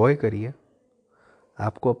 इंजॉय करिए,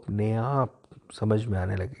 आपको अपने आप समझ में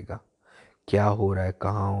आने लगेगा क्या हो रहा है,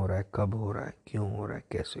 कहाँ हो रहा है, कब हो रहा है, क्यों हो रहा है,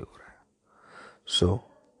 कैसे हो रहा है। So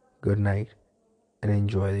good night and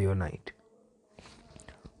enjoy your night.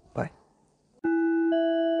 Bye.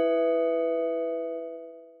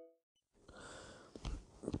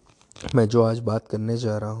 मैं जो आज बात करने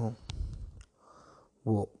जा रहा हूँ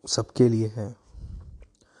वो सबके लिए है।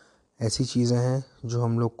 ऐसी चीज़ें हैं जो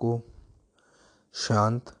हम लोग को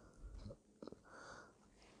शांत,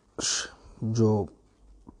 जो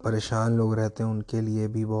परेशान लोग रहते हैं उनके लिए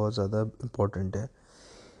भी बहुत ज़्यादा इम्पोर्टेंट है।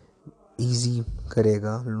 इजी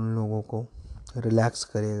करेगा उन लोगों को, रिलैक्स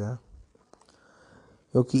करेगा।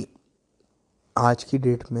 क्योंकि आज की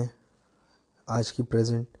डेट में, आज की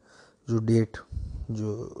प्रेजेंट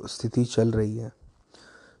जो स्थिति चल रही है,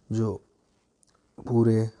 जो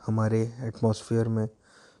पूरे हमारे एटमॉस्फेयर में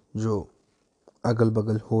जो अगल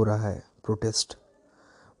बगल हो रहा है प्रोटेस्ट,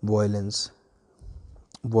 वायलेंस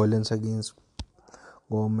अगेंस्ट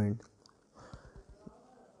गवर्नमेंट,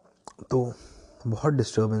 तो बहुत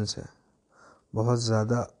डिस्टर्बेंस है, बहुत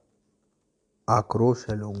ज़्यादा आक्रोश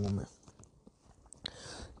है लोगों में।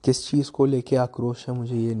 किस चीज़ को लेके आक्रोश है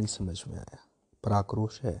मुझे ये नहीं समझ में आया, पर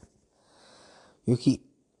आक्रोश है क्योंकि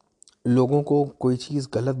लोगों को कोई चीज़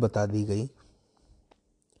गलत बता दी गई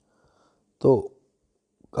तो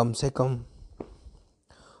कम से कम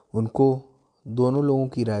उनको दोनों लोगों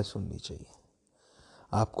की राय सुननी चाहिए।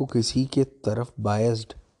 आपको किसी के तरफ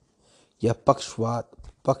बायस्ड या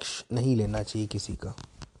पक्ष नहीं लेना चाहिए किसी का,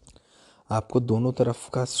 आपको दोनों तरफ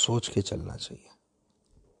का सोच के चलना चाहिए।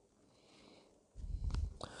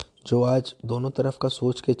 जो आज दोनों तरफ का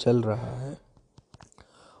सोच के चल रहा है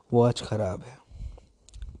वो आज खराब है।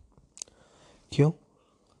 क्यों?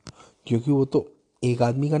 क्योंकि वो तो एक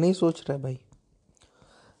आदमी का नहीं सोच रहा है भाई।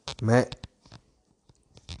 मैं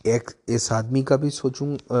एक इस आदमी का भी सोचूं,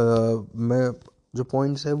 मैं जो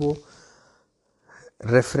पॉइंट्स है वो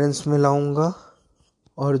रेफरेंस में लाऊंगा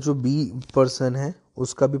और जो बी पर्सन है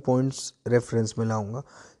उसका भी पॉइंट्स रेफरेंस में लाऊंगा,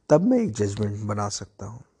 तब मैं एक जजमेंट बना सकता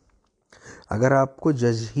हूँ। अगर आपको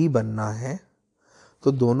जज ही बनना है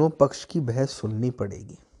तो दोनों पक्ष की बहस सुननी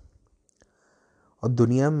पड़ेगी। और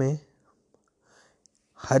दुनिया में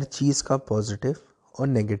हर चीज़ का पॉजिटिव और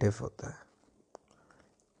नेगेटिव होता है।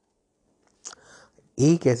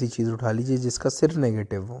 एक ऐसी चीज़ उठा लीजिए जिसका सिर्फ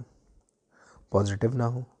नेगेटिव हो, पॉजिटिव ना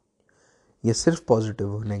हो, या सिर्फ पॉजिटिव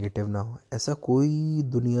हो नेगेटिव ना हो। ऐसा कोई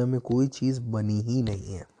दुनिया में कोई चीज़ बनी ही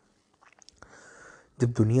नहीं है।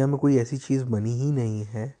 जब दुनिया में कोई ऐसी चीज़ बनी ही नहीं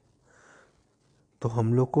है तो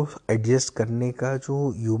हम लोग को एडजस्ट करने का जो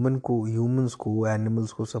ह्यूमंस को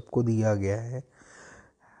एनिमल्स को सबको दिया गया है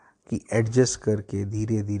कि एडजस्ट करके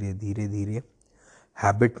धीरे धीरे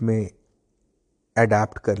हैबिट में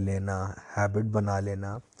अडेप्ट कर लेना, हैबिट बना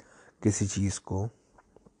लेना किसी चीज़ को,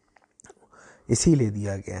 इसीलिए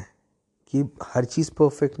दिया गया है कि हर चीज़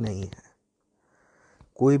परफेक्ट नहीं है।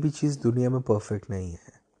 कोई भी चीज़ दुनिया में परफेक्ट नहीं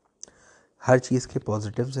है। हर चीज़ के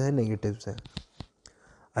पॉजिटिव्स हैं, नेगेटिव्स हैं,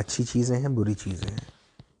 अच्छी चीज़ें हैं, बुरी चीज़ें हैं।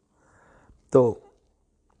 तो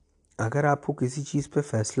अगर आपको किसी चीज़ पे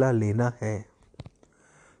फैसला लेना है,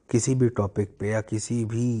 किसी भी टॉपिक पे या किसी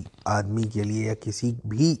भी आदमी के लिए या किसी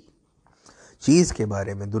भी चीज़ के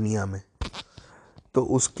बारे में दुनिया में, तो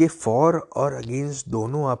उसके फॉर और अगेंस्ट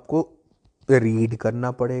दोनों आपको रीड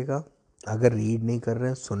करना पड़ेगा। अगर रीड नहीं कर रहे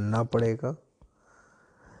हैं सुनना पड़ेगा,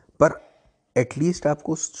 पर एटलीस्ट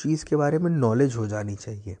आपको उस चीज़ के बारे में नॉलेज हो जानी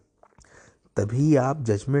चाहिए, तभी आप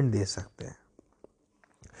जजमेंट दे सकते हैं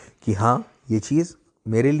कि हाँ ये चीज़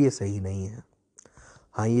मेरे लिए सही नहीं है,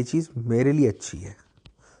 हाँ ये चीज़ मेरे लिए अच्छी है।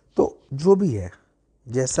 तो जो भी है,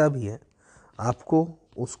 जैसा भी है, आपको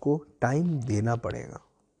उसको टाइम देना पड़ेगा।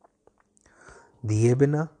 दिए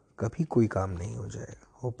बिना कभी कोई काम नहीं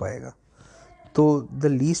हो पाएगा। तो the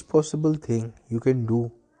least possible thing you can do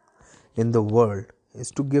in the world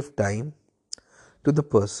is to give time to the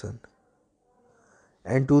person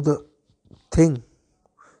and to the thing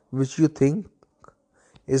which you think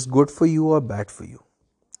is good for you or bad for you.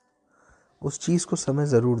 उस चीज़ को समय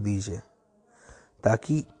ज़रूर दीजिए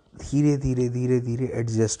ताकि धीरे धीरे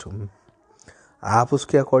adjust हो। आप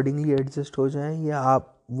उसके अकॉर्डिंगली एडजस्ट हो जाएं या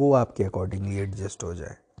वो आपके अकॉर्डिंगली एडजस्ट हो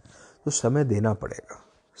जाए। तो समय देना पड़ेगा।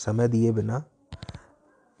 समय दिए बिना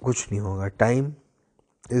कुछ नहीं होगा। Time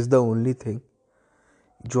is the only thing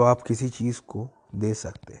जो आप किसी चीज़ को दे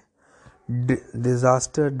सकते हैं।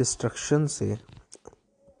 डिज़ास्टर, डिस्ट्रक्शन से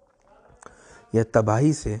या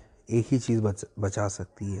तबाही से एक ही चीज़ बचा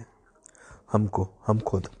सकती है हमको, हम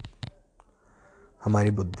खुद,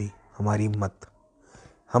 हमारी बुद्धि, हमारी हिम्मत,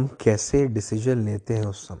 हम कैसे डिसीजन लेते हैं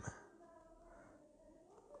उस समय।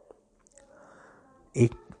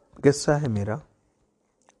 एक किस्सा है मेरा।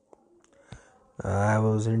 I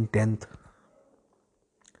was in 10th।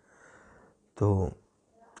 तो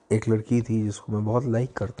एक लड़की थी जिसको मैं बहुत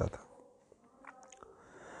लाइक करता था।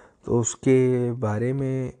 तो उसके बारे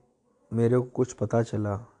में मेरे को कुछ पता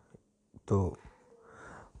चला तो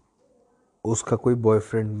उसका कोई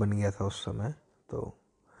बॉयफ्रेंड बन गया था उस समय। तो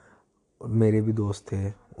मेरे भी दोस्त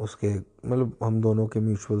थे उसके, मतलब हम दोनों के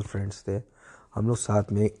म्यूचुअल फ्रेंड्स थे। हम लोग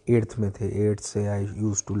साथ में 8th में थे। 8th से I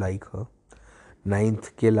use to like her. 9th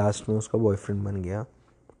के लास्ट में उसका बॉयफ्रेंड बन गया।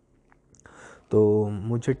 तो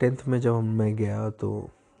मुझे 10th में जब मैं गया तो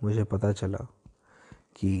मुझे पता चला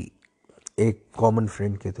कि एक कॉमन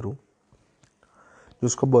फ्रेंड के थ्रू जो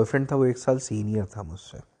उसका बॉयफ्रेंड था वो 1 साल सीनियर था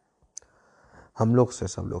मुझसे, हम लोग से,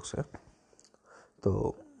 सब लोग से।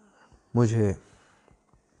 तो मुझे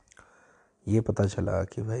ये पता चला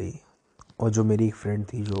कि भाई, और जो मेरी एक फ्रेंड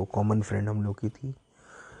थी जो कॉमन फ्रेंड हम लोग की थी,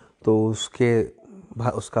 तो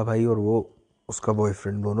उसका भाई और वो उसका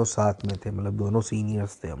बॉयफ्रेंड दोनों साथ में थे, मतलब दोनों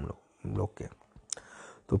सीनियर्स थे हम लोग के।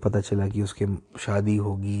 तो पता चला कि उसके शादी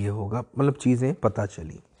होगी, ये होगा, मतलब चीज़ें पता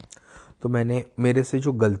चली। तो मेरे से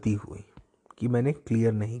जो गलती हुई कि मैंने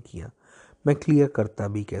क्लियर नहीं किया। मैं क्लियर करता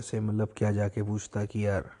भी कैसे, मतलब क्या जाके पूछता कि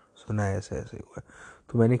यार सुना है ऐसे ऐसे हुआ।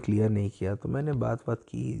 तो मैंने क्लियर नहीं किया। तो मैंने बात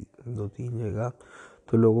की 2-3 जगह।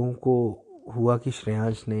 तो लोगों को हुआ कि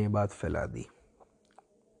श्रेयांश ने ये बात फैला दी।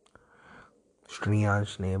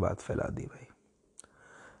 श्रेयांश ने ये बात फैला दी भाई,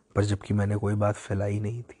 पर जबकि मैंने कोई बात फैलाई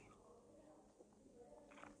नहीं थी,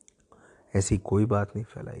 ऐसी कोई बात नहीं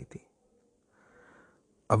फैलाई थी।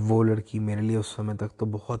 अब वो लड़की मेरे लिए उस समय तक तो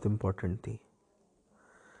बहुत इम्पोर्टेंट थी,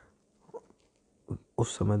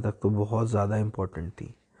 उस समय तक तो बहुत ज़्यादा इम्पोर्टेंट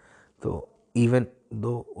थी। तो इवन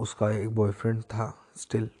दो उसका एक बॉयफ्रेंड था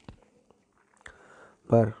स्टिल,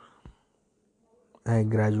 पर I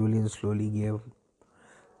gradually and slowly gave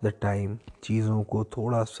the time चीज़ों को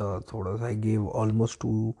थोड़ा सा आई गेव ऑलमोस्ट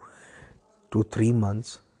 2-3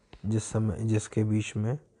 months, जिसके बीच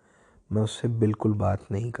में मैं उससे बिल्कुल बात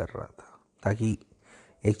नहीं कर रहा था, ताकि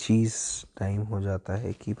एक चीज़ टाइम हो जाता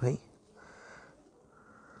है कि भाई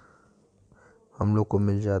हम लोग को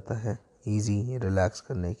मिल जाता है इजी रिलैक्स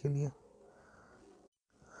करने के लिए।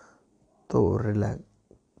 तो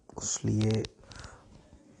रिलैक्स इसलिए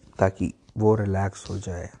ताकि वो रिलैक्स हो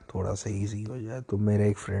जाए, थोड़ा सा इजी हो जाए। तो मेरा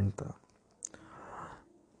एक फ्रेंड था,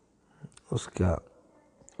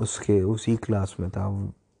 उसके उसी क्लास में था।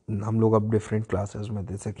 हम लोग अब डिफरेंट क्लासेस में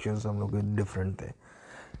थे, सेक्शंस हम लोग डिफरेंट थे।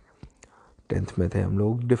 10th में थे हम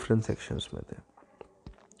लोग, डिफरेंट सेक्शंस में थे।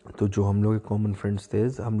 तो जो हम लोग कॉमन फ्रेंड्स थे,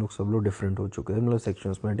 हम लोग सब लोग डिफरेंट हो चुके थे, मतलब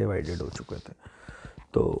सेक्शंस में डिवाइडेड हो चुके थे।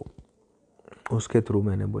 तो उसके थ्रू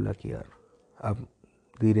मैंने बोला कि यार अब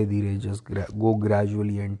धीरे धीरे just go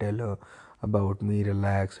gradually and tell her about me,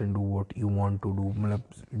 relax and do what you want to do. मतलब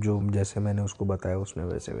जो जैसे मैंने उसको बताया उसने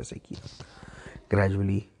वैसे वैसे किया।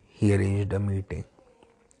 ग्रेजुअली ही अरेंज्ड अ मीटिंग।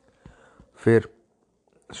 फिर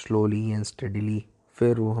स्लोली एंड स्टडीली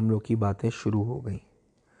फिर वो हम लोग की बातें शुरू हो गई,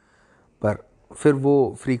 पर फिर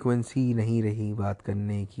वो फ्रीक्वेंसी नहीं रही बात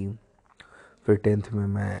करने की। फिर 10th में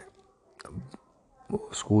मैं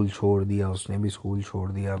स्कूल छोड़ दिया, उसने भी स्कूल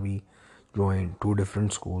छोड़ दिया, अभी ज्वाइन 2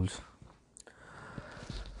 डिफरेंट स्कूल्स।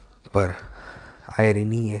 पर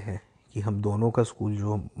आयरनी ये है कि हम दोनों का स्कूल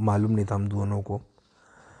जो मालूम नहीं था हम दोनों को,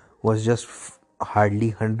 was just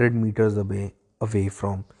hardly 100 meters away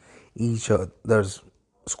from each other's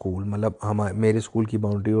school. मतलब मेरे स्कूल की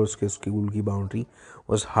बाउंड्री और उसके स्कूल की boundary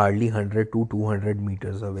was hardly 100 to 200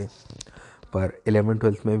 meters away। पर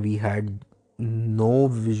 11th-12th में we had no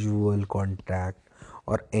visual contact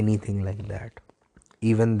or anything like that।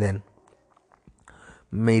 even then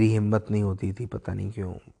मेरी हिम्मत नहीं होती थी, पता नहीं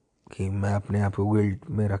क्यों, कि मैं अपने आप को गिल्ट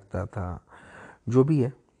में रखता था। जो भी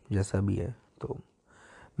है, जैसा भी है, तो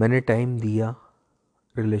मैंने टाइम दिया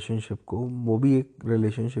रिलेशनशिप को। वो भी एक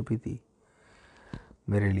रिलेशनशिप ही थी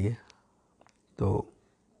मेरे लिए। तो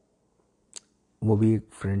वो भी एक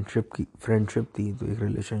फ्रेंडशिप थी, तो एक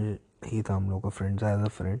रिलेशन ही था हम लोग का, फ्रेंड्स एज अ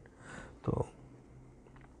फ्रेंड। तो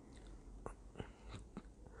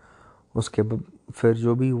उसके बाद फिर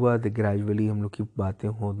जो भी हुआ, तो ग्रेजुअली हम लोग की बातें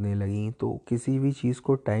होने लगी। तो किसी भी चीज़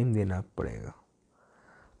को टाइम देना पड़ेगा।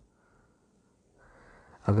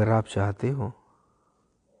 अगर आप चाहते हो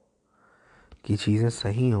कि चीज़ें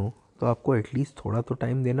सही हों, तो आपको एटलीस्ट थोड़ा तो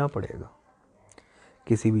टाइम देना पड़ेगा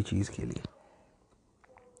किसी भी चीज़ के लिए।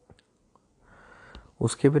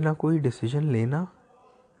 उसके बिना कोई डिसीजन लेना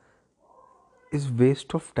is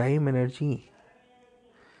waste of time, energy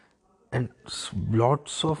and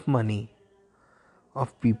lots of money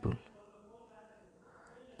of people.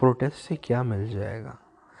 Protest से क्या मिल जाएगा?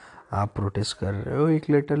 आप प्रोटेस्ट कर रहे हो, एक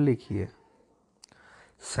लेटर लिखिए,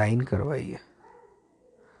 साइन करवाइए,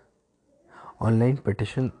 ऑनलाइन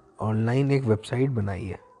पिटिशन, ऑनलाइन एक वेबसाइट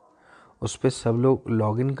बनाइए, उस पर सब लोग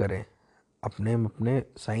लॉगिन करें, अपने अपने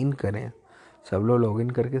साइन करें, सब लोग लॉगिन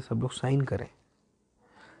करके सब लोग साइन करें,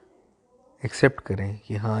 एक्सेप्ट करें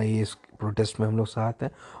कि हाँ ये इस प्रोटेस्ट में हम लोग साथ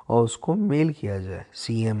हैं, और उसको मेल किया जाए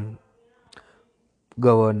CM,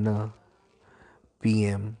 governor,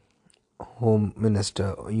 PM, home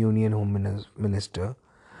minister, union home minister,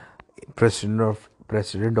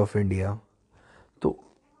 president of India. तो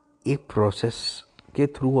एक प्रोसेस के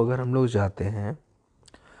थ्रू अगर हम लोग जाते हैं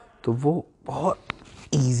तो वो बहुत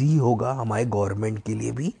इजी होगा हमारे गवर्नमेंट के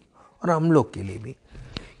लिए भी और हम लोग के लिए भी,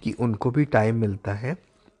 कि उनको भी टाइम मिलता है।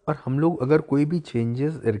 और हम लोग अगर कोई भी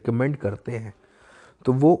चेंजेस रिकमेंड करते हैं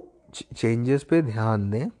तो वो चेंजेस पे ध्यान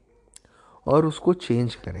दें और उसको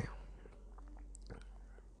चेंज करें।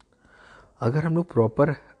 अगर हम लोग प्रॉपर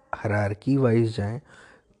हायरार्की वाइज जाएं,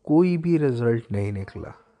 कोई भी रिजल्ट नहीं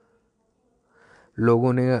निकला,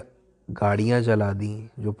 लोगों ने गाड़ियां जला दी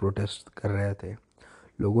जो प्रोटेस्ट कर रहे थे,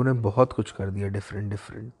 लोगों ने बहुत कुछ कर दिया डिफरेंट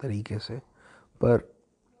डिफरेंट तरीके से, पर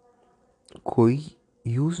कोई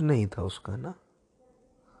यूज़ नहीं था उसका ना।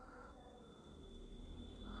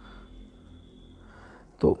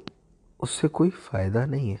 तो उससे कोई फ़ायदा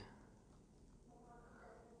नहीं है।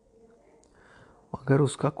 अगर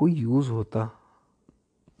उसका कोई यूज़ होता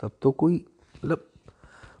तब तो कोई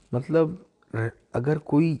मतलब अगर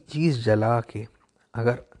कोई चीज़ जला के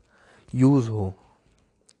अगर यूज़ हो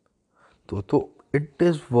तो इट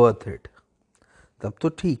इज़ वर्थ इट, तब तो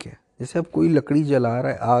ठीक है। जैसे अब कोई लकड़ी जला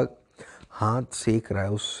रहा है, आग हाथ सेक रहा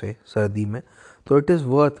है उससे सर्दी में, तो it is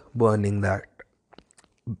worth burning that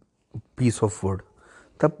piece of would,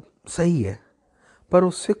 तब सही है। पर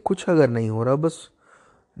उससे कुछ अगर नहीं हो रहा, बस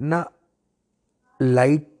ना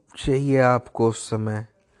लाइट चाहिए आपको उस समय,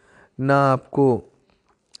 ना आपको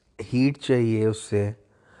हीट चाहिए उससे,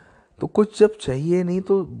 तो कुछ जब चाहिए नहीं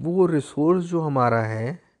तो वो रिसोर्स जो हमारा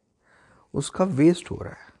है उसका वेस्ट हो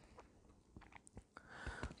रहा है।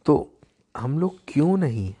 तो हम लोग क्यों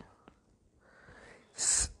नहीं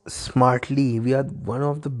smartly, we are one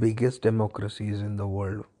of the biggest democracies in the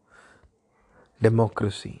world,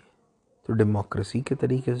 democracy, तो डेमोक्रेसी के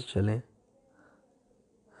तरीके से चलें।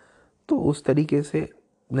 तो उस तरीके से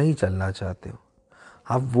नहीं चलना चाहते हो,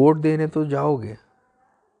 आप वोट देने तो जाओगे,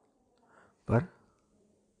 पर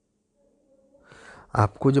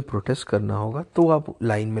आपको जब प्रोटेस्ट करना होगा तो आप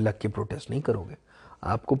लाइन में लग के प्रोटेस्ट नहीं करोगे।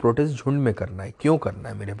 आपको प्रोटेस्ट झुंड में करना है। क्यों करना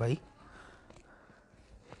है मेरे भाई?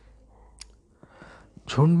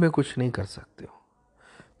 झुंड में कुछ नहीं कर सकते हो।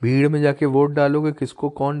 भीड़ में जाके वोट डालोगे, किसको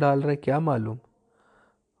कौन डाल रहा है क्या मालूम,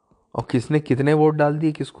 और किसने कितने वोट डाल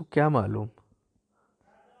दिए किसको क्या मालूम,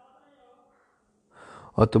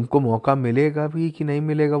 और तुमको मौका मिलेगा भी कि नहीं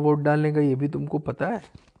मिलेगा वोट डालने का ये भी तुमको पता है।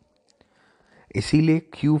 इसीलिए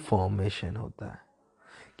क्यू फॉर्मेशन होता है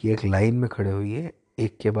कि एक लाइन में खड़े होइए,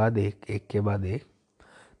 एक के बाद एक, एक के बाद एक,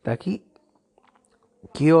 ताकि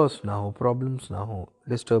केओस ना हो, प्रॉब्लम्स ना हो,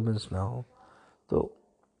 डिस्टर्बेंस ना हो। तो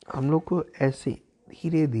हम लोग को ऐसे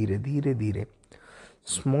धीरे धीरे धीरे धीरे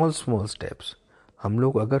स्मॉल स्मॉल स्टेप्स हम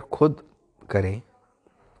लोग अगर खुद करें,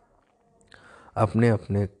 अपने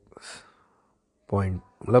अपने पॉइंट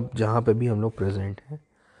मतलब जहाँ पे भी हम लोग प्रेजेंट हैं,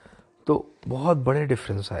 तो बहुत बड़े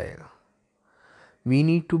डिफरेंस आएगा। We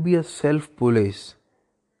need to be a self police.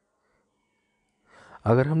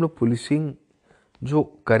 अगर हम लोग पुलिसिंग जो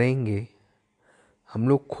करेंगे, हम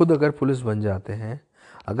लोग खुद अगर पुलिस बन जाते हैं,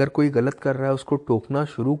 अगर कोई गलत कर रहा है उसको टोकना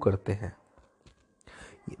शुरू करते हैं,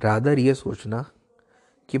 रादर ये सोचना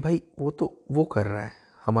कि भाई वो तो वो कर रहा है,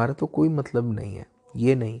 हमारा तो कोई मतलब नहीं है,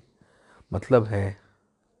 ये नहीं मतलब है।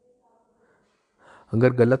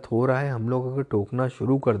 अगर गलत हो रहा है, हम लोग अगर टोकना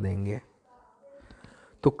शुरू कर देंगे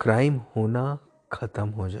तो क्राइम होना ख़त्म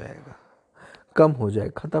हो जाएगा, कम हो जाए।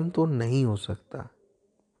 ख़त्म तो नहीं हो सकता,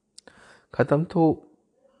 ख़त्म तो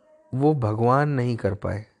वो भगवान नहीं कर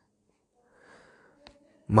पाए।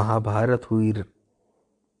 महाभारत हुई,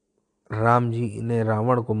 राम जी ने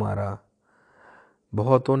रावण को मारा,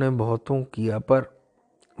 बहुतों ने बहुतों किया, पर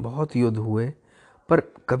बहुत युद्ध हुए, पर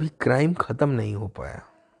कभी क्राइम ख़त्म नहीं हो पाया।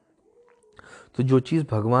 तो जो चीज़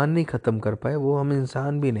भगवान नहीं ख़त्म कर पाए वो हम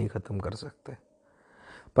इंसान भी नहीं ख़त्म कर सकते,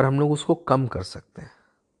 पर हम लोग उसको कम कर सकते हैं।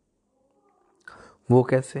 वो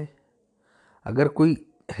कैसे? अगर कोई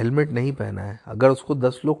हेलमेट नहीं पहना है, अगर उसको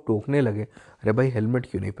 10 लोग टोकने लगे, अरे भाई हेलमेट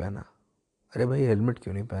क्यों नहीं पहना, अरे भाई हेलमेट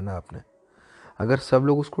क्यों नहीं पहना आपने, अगर सब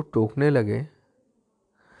लोग उसको टोकने लगे,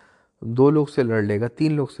 2 लोग से लड़ लेगा,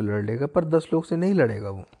 3 लोग से लड़ लेगा, पर 10 लोग से नहीं लड़ेगा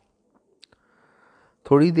वो।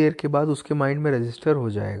 थोड़ी देर के बाद उसके माइंड में रजिस्टर हो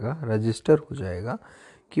जाएगा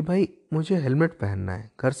कि भाई मुझे हेलमेट पहनना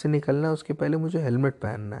है, घर से निकलना है उसके पहले मुझे हेलमेट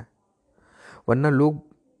पहनना है, वरना लोग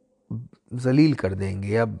जलील कर देंगे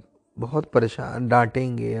या बहुत परेशान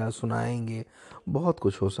डांटेंगे या सुनाएंगे, बहुत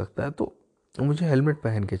कुछ हो सकता है। तो मुझे हेलमेट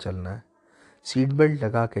पहन के चलना है, सीट बेल्ट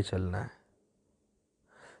लगा के चलना है,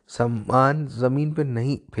 सामान ज़मीन पे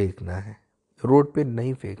नहीं फेंकना है, रोड पे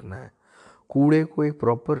नहीं फेंकना है, कूड़े को एक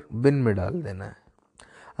प्रॉपर बिन में डाल देना है।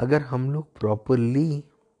 अगर हम लोग प्रॉपरली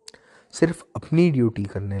सिर्फ अपनी ड्यूटी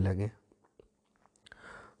करने लगे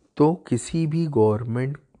तो किसी भी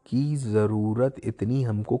गवर्नमेंट की ज़रूरत इतनी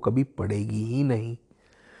हमको कभी पड़ेगी ही नहीं।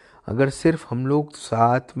 अगर सिर्फ हम लोग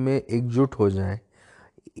साथ में एकजुट हो जाएं,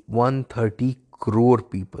 130 crore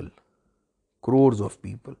people, crores of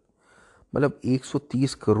people, मतलब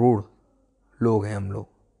 130 करोड़ लोग हैं हम लोग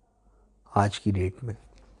आज की डेट में।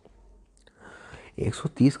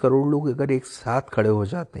 130 करोड़ लोग अगर एक साथ खड़े हो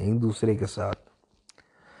जाते हैं एक दूसरे के साथ,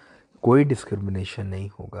 कोई डिस्क्रिमिनेशन नहीं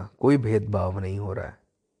होगा, कोई भेदभाव नहीं हो रहा है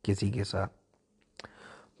किसी के साथ,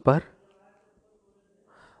 पर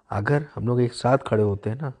अगर हम लोग एक साथ खड़े होते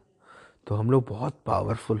हैं ना तो हम लोग बहुत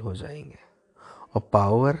पावरफुल हो जाएंगे। और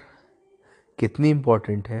पावर कितनी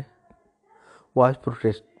इम्पोर्टेंट है वो आज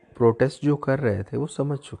प्रोटेस्ट जो कर रहे थे वो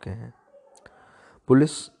समझ चुके हैं।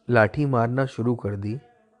 पुलिस लाठी मारना शुरू कर दी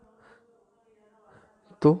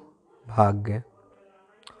तो भाग गए।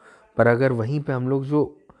 पर अगर वहीं पे हम लोग जो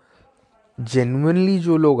जेन्युइनली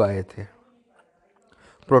जो लोग आए थे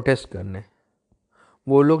प्रोटेस्ट करने,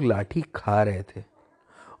 वो लोग लाठी खा रहे थे,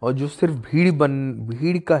 और जो सिर्फ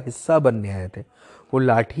भीड़ का हिस्सा बनने आए थे वो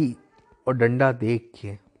लाठी और डंडा देख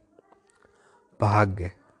के भाग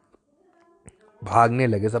गए, भागने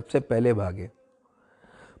लगे, सबसे पहले भागे।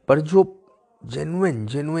 पर जो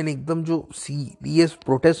जेन्युइन एकदम जो सीरियस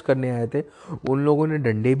प्रोटेस्ट करने आए थे उन लोगों ने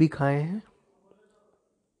डंडे भी खाए हैं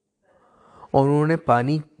और उन्होंने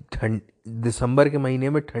पानी ठंड दिसंबर के महीने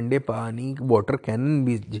में ठंडे पानी वाटर कैनन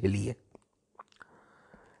भी झेली है।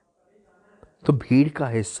 तो भीड़ का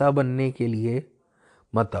हिस्सा बनने के लिए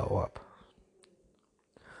मत आओ आप।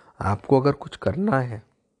 आपको अगर कुछ करना है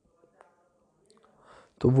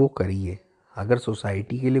तो वो करिए। अगर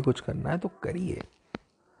सोसाइटी के लिए कुछ करना है तो करिए,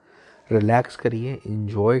 रिलैक्स करिए,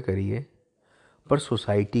 एंजॉय करिए, पर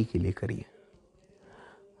सोसाइटी के लिए करिए।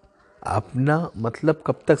 अपना मतलब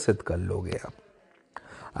कब तक सिद्ध कर लोगे आप?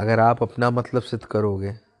 अगर आप अपना मतलब सिद्ध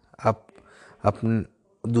करोगे, आप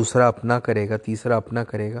दूसरा अपना करेगा, तीसरा अपना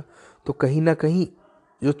करेगा, तो कहीं ना कहीं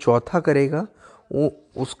जो चौथा करेगा वो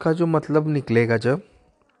उसका जो मतलब निकलेगा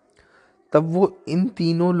तब वो इन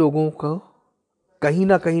तीनों लोगों को कहीं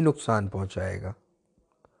ना कहीं नुकसान पहुंचाएगा।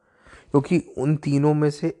 क्योंकि उन तीनों में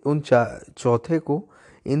से चौथे को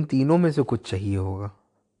इन तीनों में से कुछ चाहिए होगा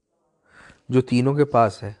जो तीनों के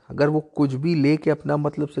पास है। अगर वो कुछ भी लेके अपना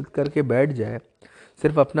मतलब सिद्ध करके बैठ जाए,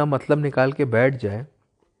 सिर्फ अपना मतलब निकाल के बैठ जाए,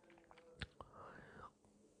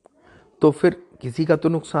 तो फिर किसी का तो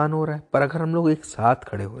नुकसान हो रहा है। पर अगर हम लोग एक साथ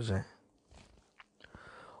खड़े हो जाएं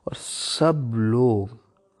और सब लोग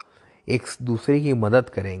एक दूसरे की मदद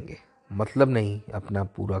करेंगे, मतलब नहीं अपना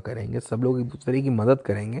पूरा करेंगे, सब लोग एक दूसरे की मदद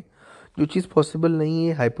करेंगे, जो चीज़ पॉसिबल नहीं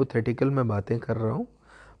है, हाइपोथेटिकल मैं बातें कर रहा हूँ,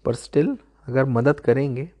 पर स्टिल अगर मदद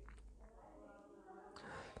करेंगे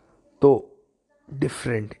तो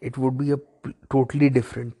different, it would be a totally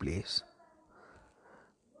different place.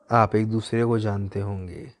 आप एक दूसरे को जानते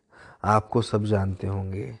होंगे, आपको सब जानते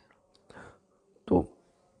होंगे, तो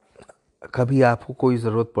कभी आपको कोई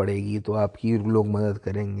ज़रूरत पड़ेगी तो आपकी लोग मदद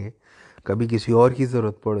करेंगे, कभी किसी और की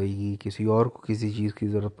ज़रूरत पड़ेगी, किसी और को किसी चीज़ की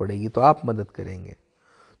ज़रूरत पड़ेगी तो आप मदद करेंगे।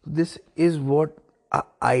 This is what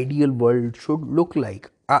ideal world should look like.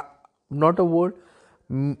 Not a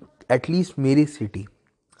world, at least मेरी city,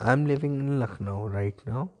 I am living in Lucknow right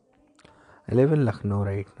now, I live in Lucknow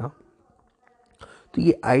right now. तो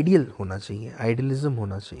ये आइडियल होना चाहिए, आइडियलिज्म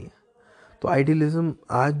होना चाहिए। तो आइडियलिज्म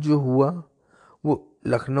आज जो हुआ वो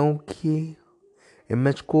लखनऊ की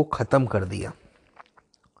इमेज को ख़त्म कर दिया,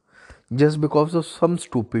 just because of some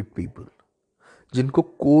stupid people जिनको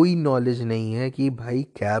कोई नॉलेज नहीं है कि भाई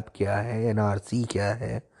कैब क्या है, एनआरसी क्या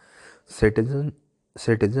है,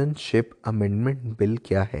 सिटीजनशिप अमेंडमेंट बिल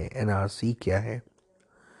क्या है, एनआरसी क्या है,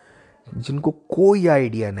 जिनको कोई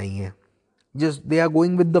आइडिया नहीं है। Just they are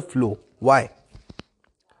going with the flow. Why?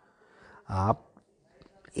 आप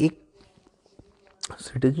एक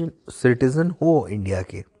सिटीजन हो इंडिया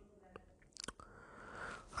के,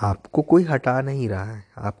 आपको कोई हटा नहीं रहा है,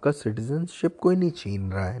 आपका सिटीजनशिप कोई नहीं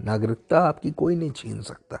छीन रहा है, नागरिकता आपकी कोई नहीं छीन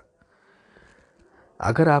सकता।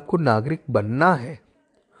 अगर आपको नागरिक बनना है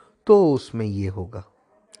तो उसमें ये होगा।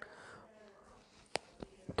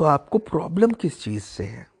 तो आपको प्रॉब्लम किस चीज से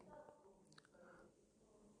है?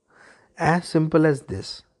 As simple as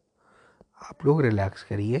this. आप लोग रिलैक्स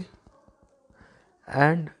करिए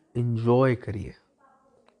एंड इंजॉय करिए।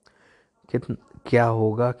 क्या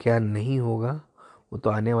होगा क्या नहीं होगा वो तो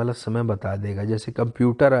आने वाला समय बता देगा। जैसे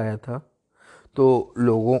कंप्यूटर आया था तो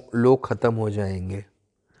लोग ख़त्म हो जाएंगे,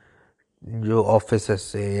 जो ऑफिसेस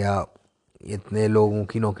से, या इतने लोगों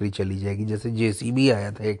की नौकरी चली जाएगी। जैसे जेसीबी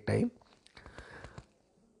आया था एक टाइम,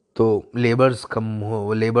 तो लेबर्स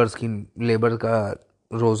का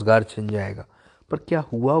रोज़गार छिन जाएगा। पर क्या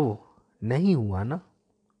हुआ? वो नहीं हुआ ना,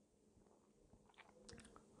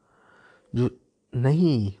 जो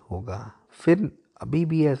नहीं होगा। फिर अभी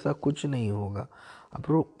भी ऐसा कुछ नहीं होगा। आप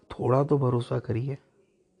लोग थोड़ा तो भरोसा करिए।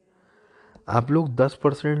 आप लोग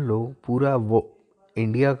 10% लोग पूरा वो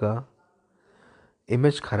इंडिया का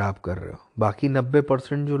इमेज खराब कर रहे हो। बाकी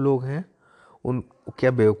 90% जो लोग हैं उन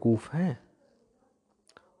क्या बेवकूफ़ हैं?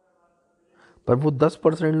 पर वो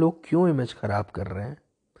 10% लोग क्यों इमेज खराब कर रहे हैं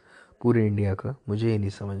पूरे इंडिया का, मुझे ये नहीं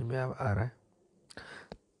समझ में आ रहा है।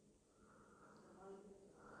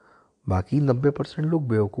 बाकी 90% लोग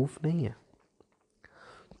बेवकूफ़ नहीं है।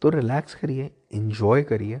 तो रिलैक्स करिए, इन्जॉय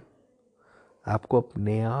करिए, आपको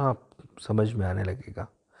अपने आप समझ में आने लगेगा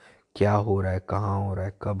क्या हो रहा है, कहाँ हो रहा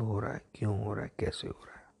है, कब हो रहा है, क्यों हो रहा है, कैसे हो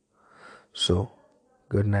रहा है. So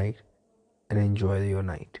good night and enjoy your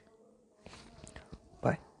night.